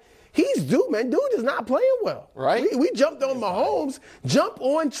 1? Like, he's due, man. Dude is not playing well. Right. We jumped on Mahomes. Jump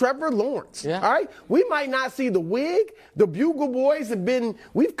on Trevor Lawrence. Yeah. All right? We might not see the wig. The Bugle Boys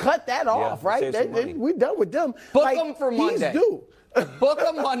we've cut that off, right? We're done with them. Book them for Monday. He's due. Book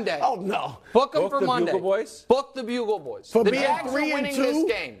them Monday. Oh, no. Book them for Monday. Bugle Boys? Book the Bugle Boys. For the being Jags 3-2? are winning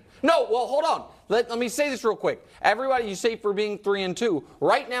this game. No, well, hold on. let me say this real quick. Everybody, you say for being 3-2.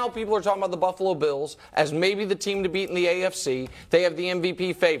 Right now, people are talking about the Buffalo Bills as maybe the team to beat in the AFC. They have the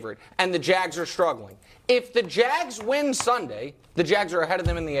MVP favorite, and the Jags are struggling. If the Jags win Sunday, the Jags are ahead of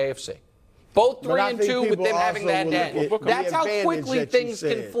them in the AFC. Both 3-2 with them having that day. That's how quickly things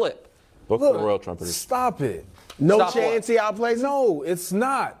can flip. Book the Royal Trumpeters. Stop it. No chance he outplays? No, it's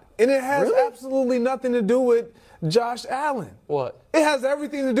not. And it has absolutely nothing to do with Josh Allen. What? It has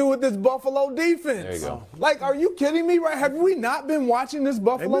everything to do with this Buffalo defense. There you go. Like, are you kidding me? Right? Have we not been watching this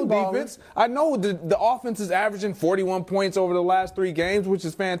Buffalo defense? I know the offense is averaging 41 points over the last 3 games, which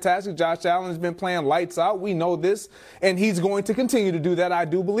is fantastic. Josh Allen has been playing lights out. We know this, and he's going to continue to do that. I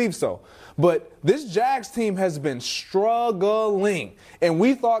do believe so. But this Jags team has been struggling, and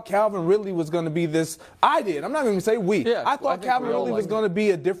we thought Calvin Ridley was going to be this. I did. I'm not going to say we. Yeah, I thought Calvin Ridley was going to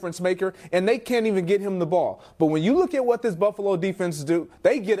be a difference maker, and they can't even get him the ball. But when you look at what this Buffalo defense do,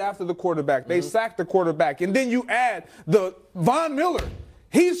 they get after the quarterback. They sack the quarterback, and then you add the Von Miller.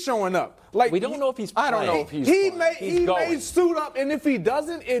 He's showing up. Like, we don't know if he's playing. I don't know if he's he playing. may suit up, and if he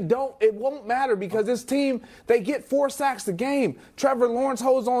doesn't, it won't matter because this team, they get 4 sacks a game. Trevor Lawrence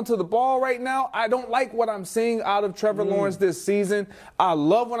holds on to the ball right now. I don't like what I'm seeing out of Trevor Lawrence this season. I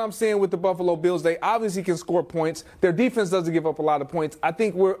love what I'm seeing with the Buffalo Bills. They obviously can score points. Their defense doesn't give up a lot of points. I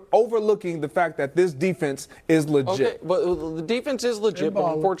think we're overlooking the fact that this defense is legit. Okay, but the defense is legit,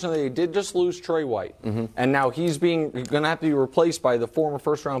 but unfortunately they did just lose Trey White. And now he's going to have to be replaced by the former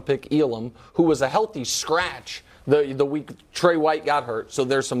first-round pick Elam, who was a healthy scratch the week Trey White got hurt. So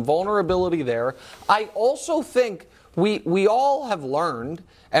there's some vulnerability there. I also think we all have learned,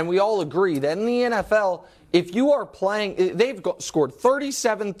 and we all agree, that in the NFL, if you are playing, they've scored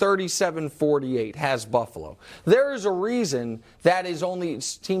 37, 37, 48, has Buffalo. There is a reason that is only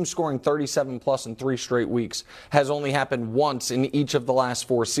team scoring 37-plus in 3 straight weeks has only happened once in each of the last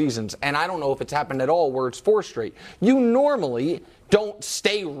 4 seasons. And I don't know if it's happened at all where it's 4 straight. You normally don't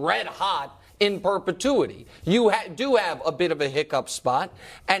stay red hot in perpetuity. You do have a bit of a hiccup spot.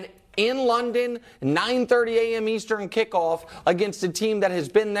 And in London, 9:30 a.m. Eastern kickoff against a team that has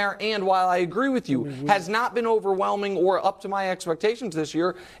been there and, while I agree with you, has not been overwhelming or up to my expectations this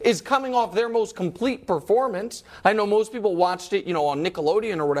year, is coming off their most complete performance. I know most people watched it, on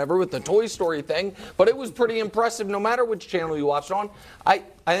Nickelodeon or whatever with the Toy Story thing, but it was pretty impressive no matter which channel you watched it on.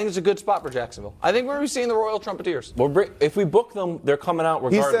 I think it's a good spot for Jacksonville. I think we're going to be seeing the Royal Trumpeters. Well, if we book them, they're coming out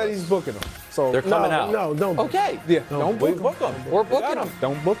regardless. He said he's booking them. So they're coming out. No, don't. Okay. Yeah, don't book them. We're booking them.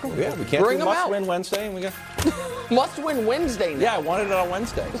 Don't book them. Yeah, we can't Bring do them out. must-win Wednesday. And we got Must-win Wednesday now. Yeah, I wanted it on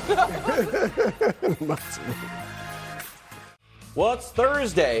Wednesday. Well, it's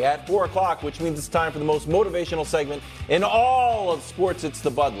Thursday at 4 o'clock, which means it's time for the most motivational segment in all of sports. It's the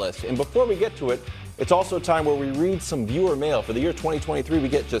Bud List. And before we get to it, it's also time where we read some viewer mail. For the year 2023, we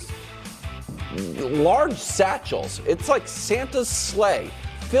get just large satchels. It's like Santa's sleigh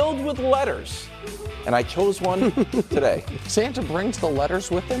filled with letters. And I chose one today. Santa brings the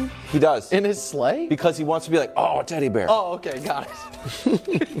letters with him? He does. In his sleigh? Because he wants to be like, oh, teddy bear. Oh, okay, got it.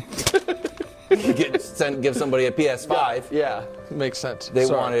 Give somebody a PS5. Yeah, makes sense. They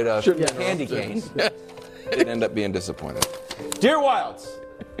wanted a candy cane. They'd end up being disappointed. Dear Wilds,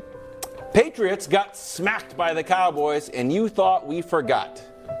 Patriots got smacked by the Cowboys, and you thought we forgot.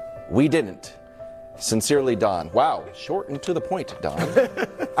 We didn't. Sincerely, Don. Wow, short and to the point, Don.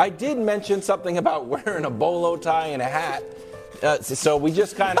 I did mention something about wearing a bolo tie and a hat. So we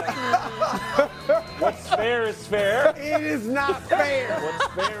just kind of... What's fair is fair. It is not fair. What's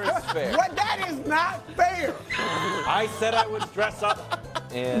fair is fair. What? That is not fair. I said I would dress up.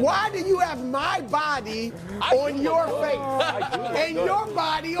 And why do you have my body on your face and your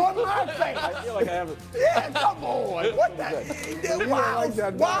body on my face? I feel like I have a... Yeah, come on. What the? Wow.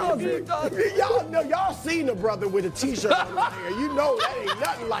 Y'all seen a brother with a T-shirt on right here. You know that ain't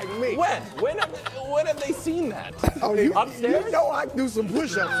nothing like me. When have they seen that? Oh, you upstairs? You know I can do some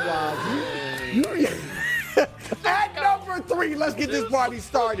push-ups, At number 3, let's get this party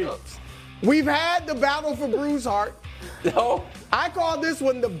started. We've had the battle for Bruce Hart. No. I call this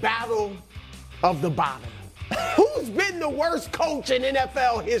one the battle of the bottom. Who's been the worst coach in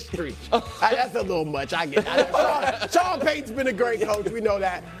NFL history? That's a little much. I get it. Sean Payton's been a great coach. We know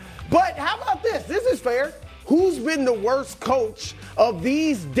that. But how about this? This is fair. Who's been the worst coach of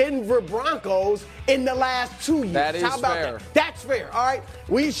these Denver Broncos in the last 2 years? That is how about fair. That? That's fair. All right.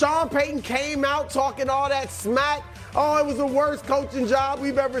 Sean Payton came out talking all that smack. Oh, it was the worst coaching job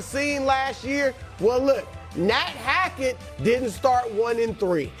we've ever seen last year. Well, look. Nat Hackett didn't start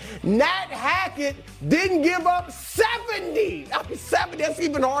 1-3. Nat Hackett didn't give up 70. 70, that's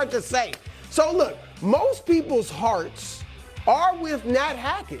even hard to say. So look, most people's hearts are with Nat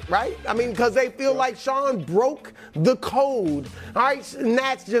Hackett, right? I mean, because they feel like Sean broke the code. All right,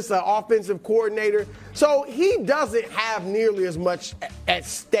 Nat's just an offensive coordinator. So he doesn't have nearly as much at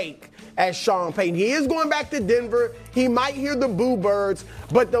stake as Sean Payton. He is going back to Denver. He might hear the boo birds,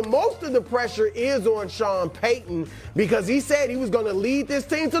 but the most of the pressure is on Sean Payton because he said he was going to lead this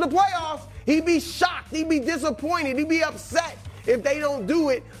team to the playoffs. He'd be shocked. He'd be disappointed. He'd be upset if they don't do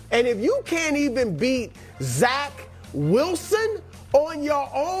it. And if you can't even beat Zach Wilson on your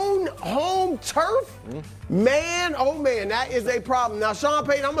own home turf, man, oh man, that is a problem. Now, Sean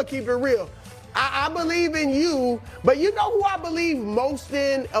Payton, I'm going to keep it real. I believe in you, but you know who I believe most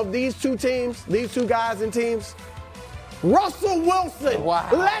in of these two teams, these two guys and teams? Russell Wilson. Wow.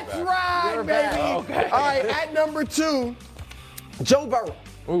 Let's ride, baby. Okay. All right, at number 2, Joe Burrow.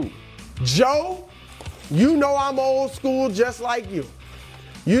 Ooh. Joe, you know I'm old school just like you.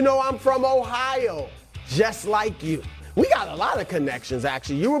 You know I'm from Ohio just like you. We got a lot of connections,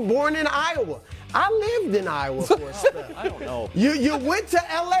 actually. You were born in Iowa. I lived in Iowa for a spell. I don't know. You went to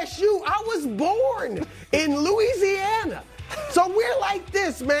LSU. I was born in Louisiana. So we're like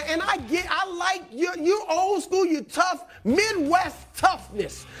this, man. And I like you old school, you tough, Midwest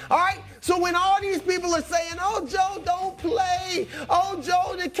toughness. All right? So when all these people are saying, oh, Joe, don't play. Oh,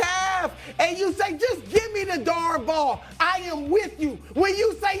 Joe, the calf. And you say, just give me the darn ball. I am with you. When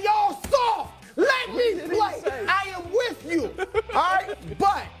you say, y'all soft, let me play. I am with you. All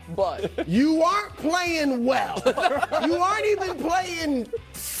right? But you aren't playing well. You aren't even playing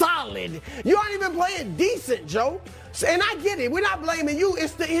solid. You aren't even playing decent, Joe. And I get it. We're not blaming you.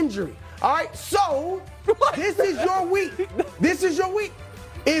 It's the injury. All right? So this is your week. This is your week.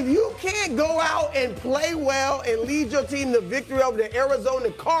 If you can't go out and play well and lead your team to victory over the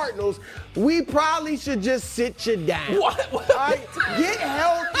Arizona Cardinals, we probably should just sit you down. What? All right? Get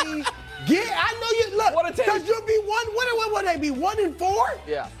healthy. I know you look because you'll be what would they be 1-4?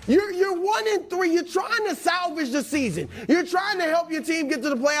 Yeah. You're 1-3. You're trying to salvage the season. You're trying to help your team get to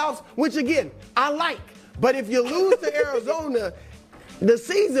the playoffs, which again I like. But if you lose to Arizona, the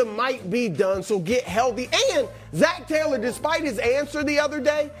season might be done. So get healthy. And Zach Taylor, despite his answer the other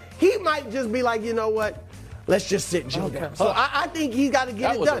day, he might just be like, you know what? Let's just sit Joe down. So I think he's got to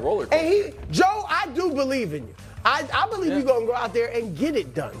get it done. A roller coaster. And Joe, I do believe in you. I believe you're going to go out there and get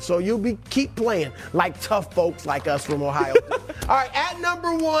it done. So you'll keep playing like tough folks like us from Ohio. All right, at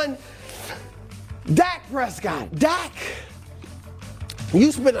number 1, Dak Prescott. Dak,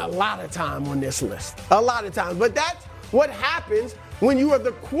 you spend a lot of time on this list. A lot of time. But that's what happens when you are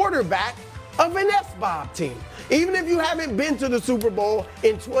the quarterback of an S-Bob team. Even if you haven't been to the Super Bowl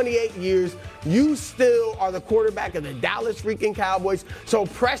in 28 years, you still are the quarterback of the Dallas freaking Cowboys. So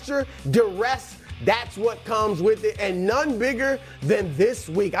pressure, duress, that's what comes with it, and none bigger than this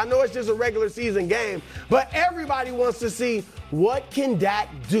week. I know it's just a regular season game, but everybody wants to see what can Dak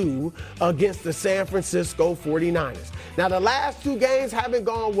do against the San Francisco 49ers. Now, the last 2 games haven't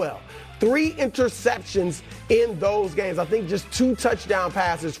gone well. 3 interceptions in those games. I think just 2 touchdown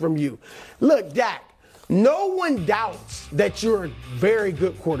passes from you. Look, Dak, no one doubts that you're a very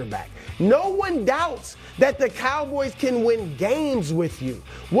good quarterback. No one doubts that the Cowboys can win games with you.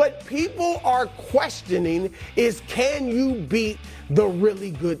 What people are questioning is, can you beat the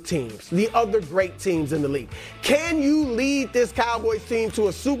really good teams, the other great teams in the league? Can you lead this Cowboys team to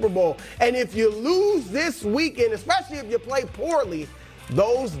a Super Bowl? And if you lose this weekend, especially if you play poorly,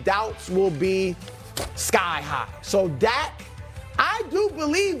 those doubts will be sky high. So, Dak, I do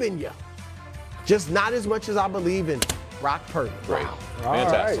believe in you, just not as much as I believe in Brock Purdy. Great.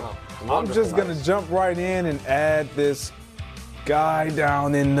 Fantastic. Right. I'm just going to jump right in and add this guy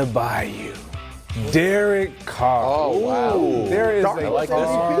down in the bayou. Derek Carr. Oh, wow. There is Dark a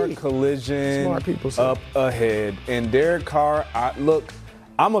car collision Smart people say. up ahead. And Derek Carr, look,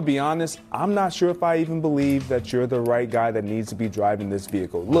 I'm going to be honest, I'm not sure if I even believe that you're the right guy that needs to be driving this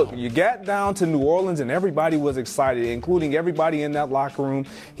vehicle. Look, you got down to New Orleans and everybody was excited, including everybody in that locker room.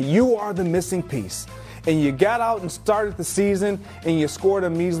 You are the missing piece. And you got out and started the season and you scored a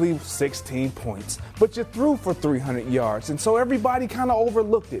measly 16 points. But you threw for 300 yards, and so everybody kind of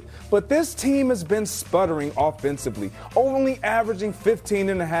overlooked it. But this team has been sputtering offensively, only averaging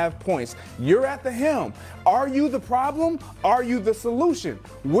 15.5 points. You're at the helm. Are you the problem? Are you the solution?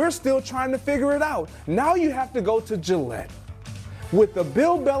 We're still trying to figure it out. Now you have to go to Gillette with the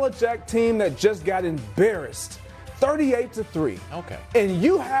Bill Belichick team that just got embarrassed 38-3. Okay. And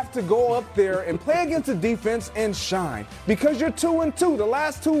you have to go up there and play against the defense and shine because you're 2-2. The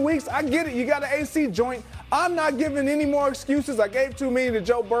last 2 weeks, I get it. You got an AC joint. I'm not giving any more excuses. I gave too many to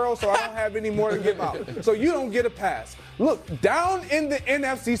Joe Burrow, so I don't have any more to give out. So you don't get a pass. Look, down in the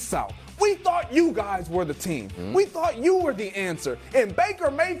NFC South, We thought you guys were the team. We thought you were the answer. And Baker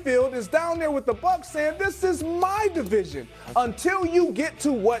Mayfield is down there with the Bucs saying, this is my division. Until you get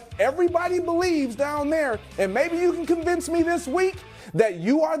to what everybody believes down there, and maybe you can convince me this week that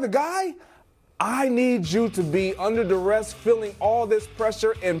you are the guy, I need you to be under duress, feeling all this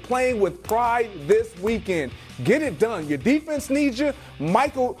pressure and playing with pride this weekend. Get it done. Your defense needs you.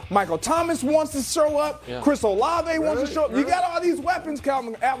 Michael Thomas wants to show up. Yeah. Chris Olave wants to show up. You got all these weapons,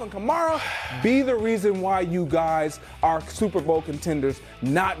 Alvin Kamara. Be the reason why you guys are Super Bowl contenders,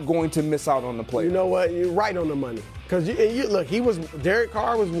 not going to miss out on the play. You know what? You're right on the money. Because look, Derek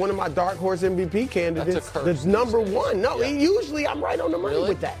Carr was one of my dark horse MVP candidates. That's number one. No, usually I'm right on the money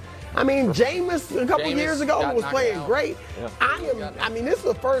with that. I mean, Jameis a couple years ago was playing great. Yeah. This is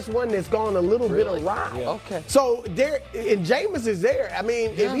the first one that's gone a little bit awry. Yeah. Okay. So Jameis is there. I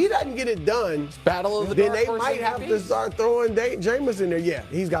mean, if he doesn't get it done, battle of the then they might have to start throwing Jameis in there. Yeah,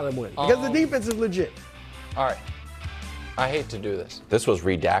 he's got to win because the defense is legit. All right. I hate to do this. This was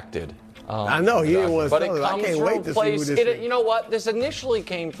redacted. I know he didn't want to. But it comes from a place. You know what? This initially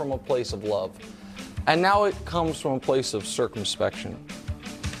came from a place of love, and now it comes from a place of circumspection.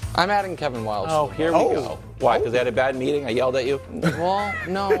 I'm adding Kevin Wild. Oh, here we go. Why? Because they had a bad meeting? I yelled at you? Well,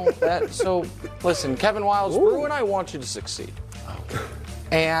 no. So, listen, Kevin Wiles, Brew and I want you to succeed. Okay.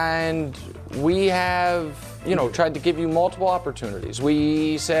 And we have, tried to give you multiple opportunities.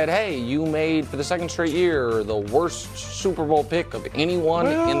 We said, hey, you made, for the second straight year, the worst Super Bowl pick of anyone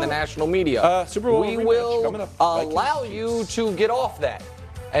in the national media. Super Bowl we will allow you to get off that.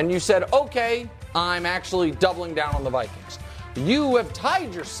 And you said, okay, I'm actually doubling down on the Vikings. You have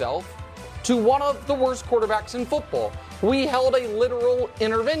tied yourself to one of the worst quarterbacks in football. We held a literal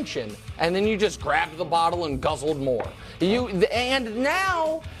intervention, and then you just grabbed the bottle and guzzled more. And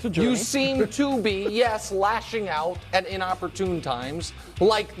now you seem to be, lashing out at inopportune times,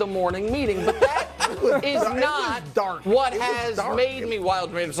 like the morning meeting. But that is not what has made me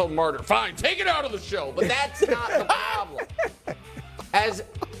Wild, made himself a martyr. Fine, take it out of the show, but that's not the problem. As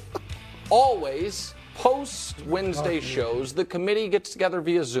always, post-Wednesday shows, the committee gets together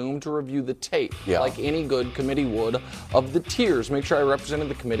via Zoom to review the tape, like any good committee would, of the tiers. Make sure I represented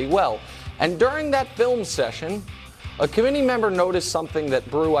the committee well. And during that film session, a committee member noticed something that,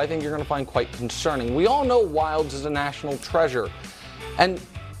 Brew, I think you're going to find quite concerning. We all know Wilds is a national treasure. And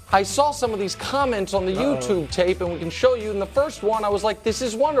I saw some of these comments on the YouTube tape, and we can show you. In the first one, I was like, this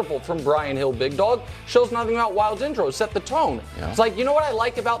is wonderful, from Brian Hill, Big Dog. Shows nothing about Wild's intro, set the tone. Yeah. It's like, you know what I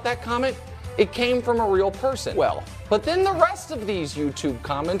like about that comment? It came from a real person. Well, but then the rest of these YouTube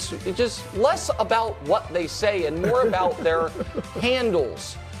comments, it's just less about what they say and more about their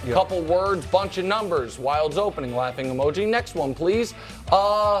handles. Yep. Couple words, bunch of numbers. Wild's opening, laughing emoji. Next one, please.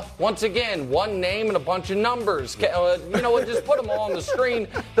 Once again, one name and a bunch of numbers. Just put them all on the screen.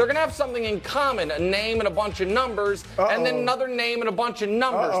 They're going to have something in common, a name and a bunch of numbers, and then another name and a bunch of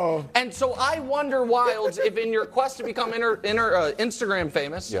numbers. And so I wonder, Wilds, if in your quest to become Instagram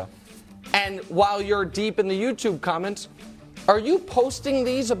famous, and while you're deep in the YouTube comments, are you posting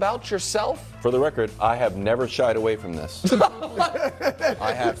these about yourself? For the record, I have never shied away from this.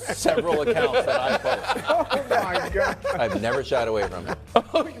 I have several accounts that I post. Oh, my God. I've never shied away from it.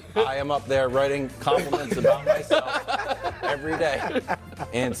 I am up there writing compliments about myself every day,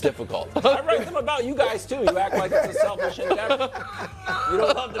 and it's difficult. I write them about you guys, too. You act like it's a selfish endeavor. You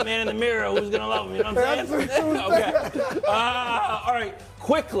don't love the man in the mirror. Who's going to love him? You know what I'm saying? Okay. All right.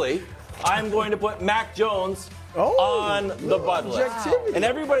 Quickly, I'm going to put Mac Jones on the Bud list. And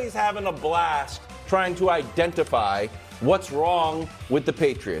everybody's having a blast trying to identify what's wrong with the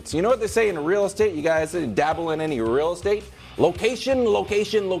Patriots. You know what they say in real estate? You guys dabble in any real estate? Location,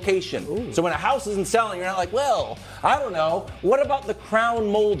 location, location. Ooh. So when a house isn't selling, you're not like, well, I don't know. What about the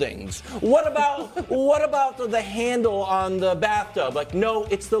crown moldings? What about the handle on the bathtub? Like, no,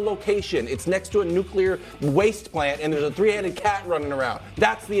 it's the location. It's next to a nuclear waste plant, and there's a three-headed cat running around.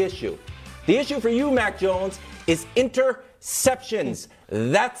 That's the issue. The issue for you, Mac Jones, is interceptions.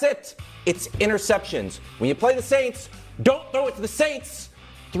 That's it. It's interceptions. When you play the Saints, don't throw it to the Saints.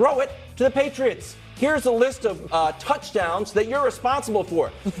 Throw it to the Patriots. Here's a list of touchdowns that you're responsible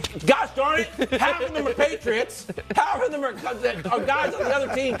for. Gosh darn it, half of them are Patriots. Half of them are guys on the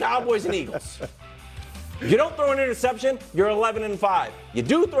other team, Cowboys and Eagles. You don't throw an interception, you're 11-5. You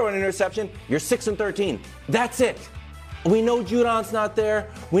do throw an interception, you're 6-13. That's it. We know Judon's not there.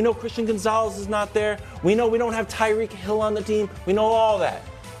 We know Christian Gonzalez is not there. We know we don't have Tyreek Hill on the team. We know all that.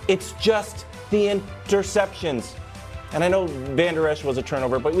 It's just the interceptions. And I know Van Der Esch was a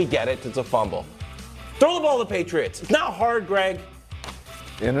turnover, but we get it. It's a fumble. Throw the ball to the Patriots. It's not hard, Greg.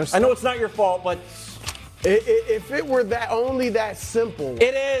 I know it's not your fault, but if it were only that simple.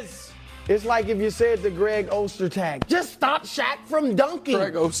 It is. It's like if you said to Greg Ostertag, just stop Shaq from dunking.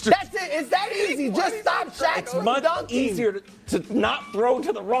 Greg Ostertag. That's it. It's that easy. Just stop Shaq It's from much dunking. easier to not throw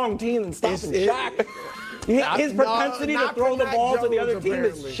to the wrong team than stopping Shaq. His propensity to throw the ball to the other team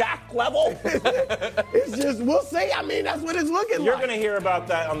is Shaq level. It's just, we'll see. I mean, that's what it's looking like. You're going to hear about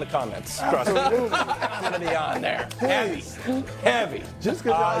that on the comments. Trust me. I'm going to be on there. Heavy. Just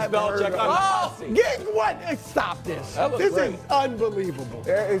because I haven't heard of it. Get what? Stop this. This is unbelievable.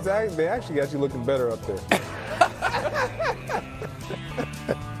 Yeah, exactly. They actually got you looking better up there.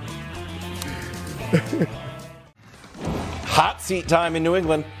 Hot seat time in New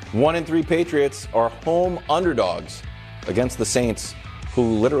England. 1-3 Patriots are home underdogs against the Saints,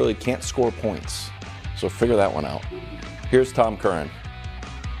 who literally can't score points. So figure that one out. Here's Tom Curran.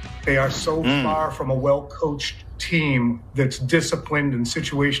 They are so far from a well-coached team that's disciplined and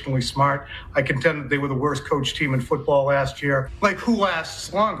situationally smart. I contend that they were the worst coached team in football last year. Like, who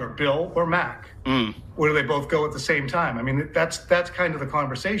lasts longer, Bill or Mac? Or do they both go at the same time? I mean, that's kind of the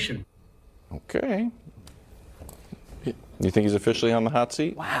conversation. Okay. You think he's officially on the hot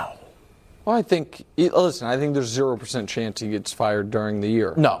seat? Wow. Well, I think there's 0% chance he gets fired during the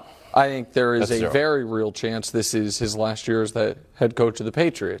year. No. I think there is That's a zero. very real chance this is his last year as the head coach of the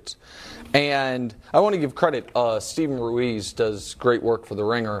Patriots. And I want to give credit. Steven Ruiz does great work for The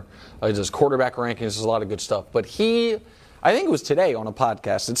Ringer. He does quarterback rankings, does a lot of good stuff. But he, I think it was today on a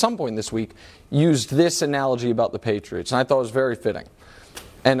podcast at some point this week, used this analogy about the Patriots. And I thought it was very fitting.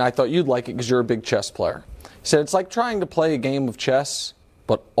 And I thought you'd like it because you're a big chess player. He said it's like trying to play a game of chess,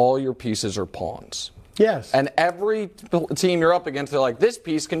 but all your pieces are pawns. Yes. And every team you're up against, they're like, this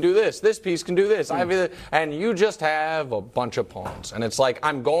piece can do this piece can do this. And you just have a bunch of pawns. And it's like,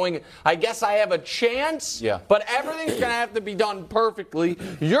 I guess I have a chance, but everything's going to have to be done perfectly.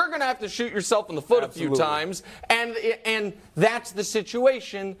 You're going to have to shoot yourself in the foot a few times. And that's the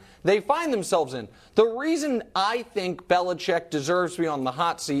situation they find themselves in. The reason I think Belichick deserves to be on the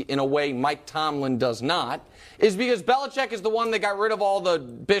hot seat in a way Mike Tomlin does not is because Belichick is the one that got rid of all the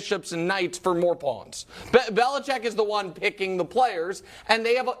bishops and knights for more pawns. Belichick is the one picking the players, and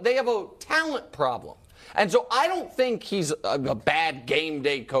they have a talent problem. And so I don't think he's a bad game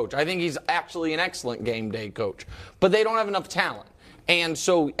day coach. I think he's actually an excellent game day coach. But they don't have enough talent. And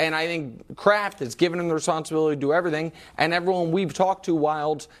I think Kraft has given him the responsibility to do everything. And everyone we've talked to,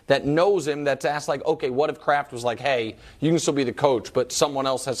 Wilds, that knows him, that's asked, like, okay, what if Kraft was like, hey, you can still be the coach, but someone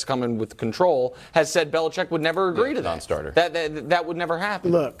else has to come in with control, has said Belichick would never agree to that. Non-starter. That would never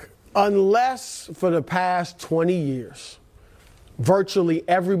happen. Look, unless for the past 20 years, virtually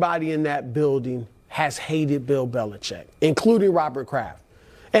everybody in that building has hated Bill Belichick, including Robert Kraft.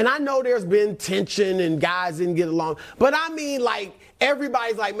 And I know there's been tension and guys didn't get along, but I mean, like,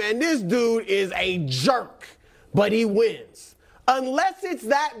 everybody's like, man, this dude is a jerk, but he wins. Unless it's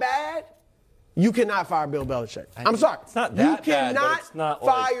that bad, you cannot fire Bill Belichick. I'm sorry. It's not that bad, but it's not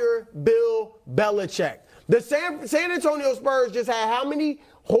fire Bill Belichick. The San Antonio Spurs just had how many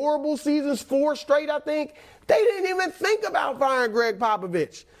horrible seasons? 4 straight, I think. They didn't even think about firing Greg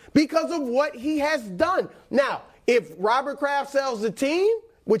Popovich because of what he has done. Now, if Robert Kraft sells the team,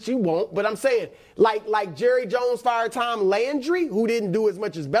 which he won't, but I'm saying, like Jerry Jones fired Tom Landry, who didn't do as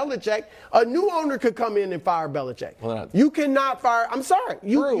much as Belichick, a new owner could come in and fire Belichick. You cannot fire, I'm sorry,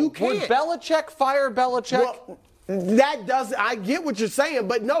 you can't. Would Belichick fire Belichick? Well, that doesn't, I get what you're saying,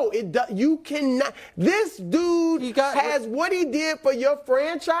 but no, you cannot. This dude has what he did for your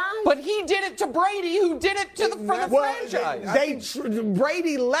franchise. But he did it to Brady, who did it for the franchise.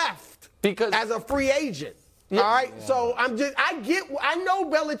 Brady left as a free agent. Yeah. All right, so I know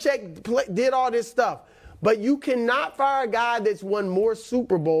Belichick did all this stuff, but you cannot fire a guy that's won more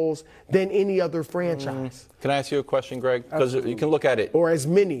Super Bowls than any other franchise. Can I ask you a question, Greg? Because you can look at it. Or as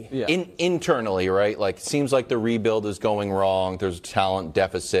many. Yeah. Internally, right? Like, it seems like the rebuild is going wrong. There's a talent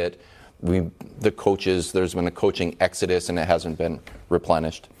deficit. The coaches, there's been a coaching exodus, and it hasn't been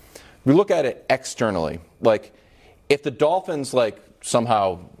replenished. We look at it externally. Like, if the Dolphins,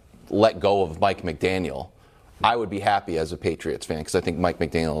 somehow let go of Mike McDaniel, I would be happy as a Patriots fan because I think Mike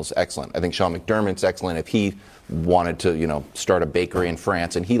McDaniel is excellent. I think Sean McDermott's excellent. If he wanted to, start a bakery in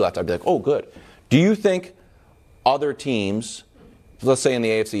France and he left, I'd be like, oh, good. Do you think other teams, let's say in the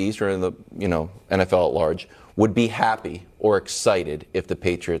AFC East or in the, NFL at large, would be happy or excited if the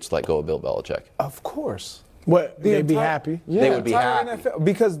Patriots let go of Bill Belichick? Of course. What? They'd be happy? Yeah, they would be happy. NFL,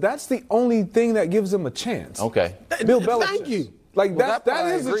 because that's the only thing that gives them a chance. Okay. Bill Belichick. Thank you. That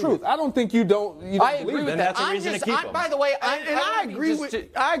is the truth. I don't think you don't. I agree with that. That's a reason to keep him. By the way, I agree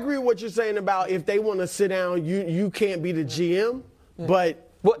with what you're saying about if they want to sit down, you can't be the GM,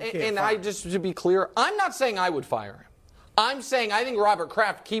 but and I just to be clear, I'm not saying I would fire him. I'm saying I think Robert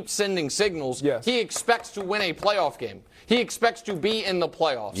Kraft keeps sending signals. Yes. He expects to win a playoff game. He expects to be in the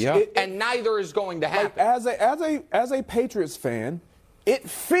playoffs. Yeah. And neither is going to happen. As a Patriots fan, it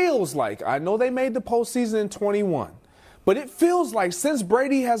feels like, I know they made the postseason in 21, but it feels like since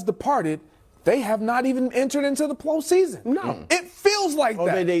Brady has departed, they have not even entered into the postseason. No. It feels like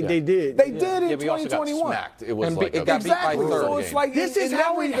that. They did. They did in Yeah, we also got 2021. smacked. It was And like it got beat by Exactly. 30 So it's game. like This is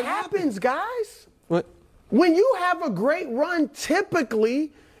how never it even happens, guys. What? When you have a great run,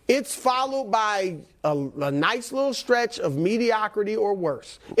 typically it's followed by a nice little stretch of mediocrity or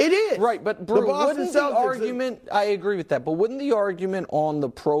worse. It is. Right, but The Brew, Boston wouldn't the Celtics- argument, I agree with that, but wouldn't the argument on the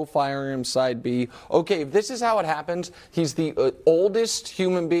pro firing side be, okay, if this is how it happens, he's the oldest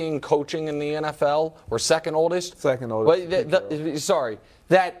human being coaching in the NFL, or second oldest? Second oldest. Sorry,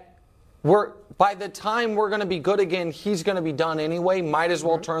 that by the time we're going to be good again, he's going to be done anyway, might as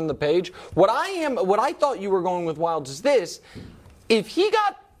well turn the page. What I thought you were going with, Wilds, is this: if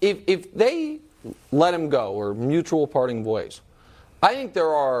they let him go, or mutual parting ways, I think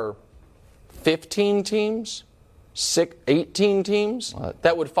there are 15 teams, 18 teams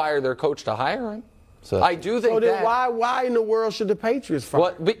that would fire their coach to hire him. So I do think So then that. why in the world should the Patriots fire?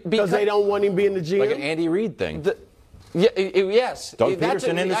 What, because they don't want him being the GM? Like an Andy Reid thing. Yes. Doug That's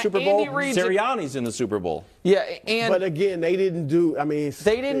Peterson in the Super Bowl. Andy Reid's Sirianni's in the Super Bowl. Yeah, and but again, they didn't do. I mean,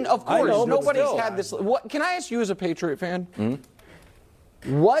 they didn't. Of I course, know, but nobody's still. had this. What can I ask you as a Patriot fan?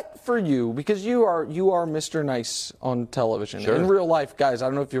 What for you? Because you are Mr. Nice on television. Sure. In real life, guys, I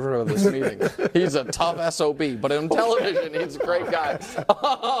don't know if you've heard of this meeting. He's a tough SOB, but on television, he's a great guy.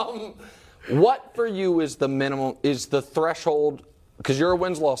 What for you is the minimum? Is the threshold? Because you're a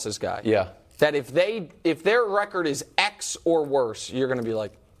wins losses guy. Yeah. That if their record is X or worse, you're going to be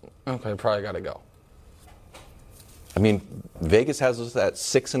like, okay, probably got to go. I mean, Vegas has us at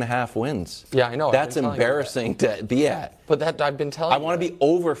 6.5 wins. Yeah, I know. I've That's been telling you embarrassing to be at. But that I've been telling. I want to be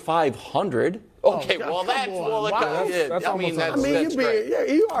over 500. Okay, God, well come that's on. well. Wow. That's I mean, almost that's, I mean, that's great.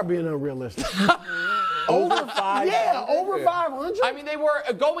 you are being unrealistic. Over 500? Yeah, over 500. I mean, they were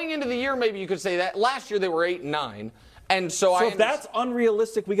going into the year. Maybe you could say that last year they were 8-9, and so So if that's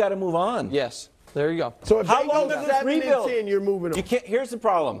unrealistic, we got to move on. yes, there you go. So if How they long go does this 7 rebuild? and 10, you're moving on. You can't. Here's the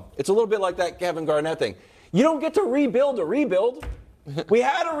problem. It's a little bit like that Kevin Garnett thing. You don't get to rebuild a rebuild. We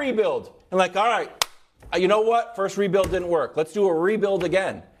had a rebuild. And like, all right, you know what? First rebuild didn't work. Let's do a rebuild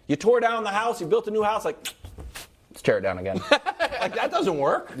again. You tore down the house. You built a new house. Like, let's tear it down again. Like, that doesn't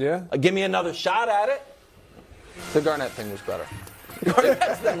work. Yeah. Give me another shot at it. The Garnett thing was better.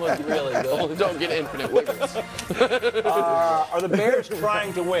 Garnett's thing was really good. Don't get infinite wiggles. Are the Bears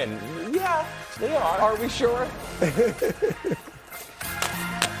trying to win? Yeah, they are. Are we sure?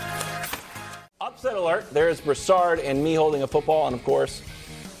 Upset alert. There's Broussard and me holding a football, and of course,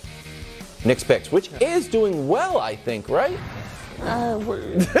 Nick's picks, which is doing well, I think, right?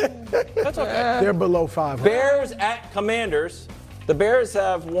 That's okay. They're below 500. Bears at Commanders. The Bears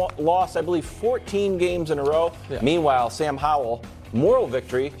have lost, I believe, 14 games in a row. Yeah. Meanwhile, Sam Howell, moral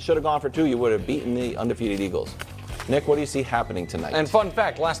victory, should have gone for 2. You would have beaten the undefeated Eagles. Nick, what do you see happening tonight? And fun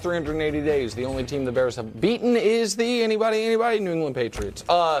fact: last 380 days, the only team the Bears have beaten is the anybody New England Patriots.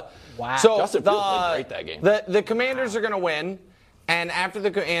 Wow. So Justin Fields played great that game. The Commanders are going to win, and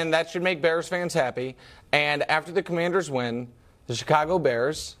and that should make Bears fans happy. And after the Commanders win, the Chicago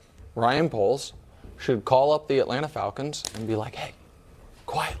Bears, Ryan Poles, should call up the Atlanta Falcons and be like, "Hey,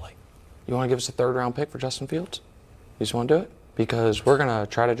 quietly, you want to give us a 3rd-round pick for Justin Fields? You just want to do it? Because we're going to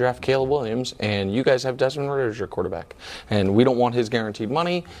try to draft Caleb Williams, and you guys have Desmond Ridder as your quarterback. And we don't want his guaranteed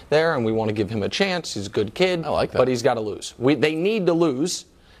money there, and we want to give him a chance. He's a good kid. I like that. But he's got to lose. They need to lose,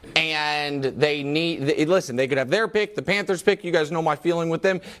 and listen, they could have their pick, the Panthers pick. You guys know my feeling with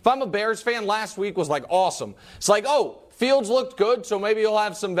them. If I'm a Bears fan, last week was like awesome. It's like, oh, Fields looked good, so maybe he'll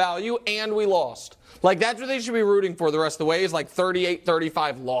have some value, and we lost. Like, that's what they should be rooting for the rest of the way, is like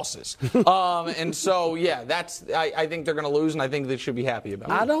 38-35 losses. And so, yeah, I think they're going to lose, and I think they should be happy about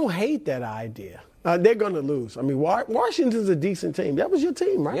it. I don't hate that idea. They're going to lose. I mean, Washington's a decent team. That was your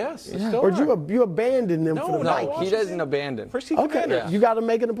team, right? Yes. Yeah. Or you abandoned them for the No, Vikings? he doesn't abandon. Okay. Yeah. You got to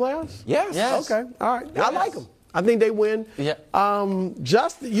make it in the playoffs? Yes. Okay. All right. Yes. I like them. I think they win. Yeah.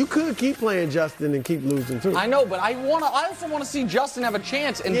 Justin, you could keep playing Justin and keep losing too. I know, but I also want to see Justin have a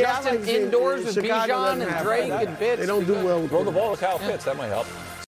chance. And Yeah, I Justin like to see indoors with Chicago Bijan doesn't and have Drake that. and Pitts. They don't do well with Throw the ball to Kyle Pitts. That might help.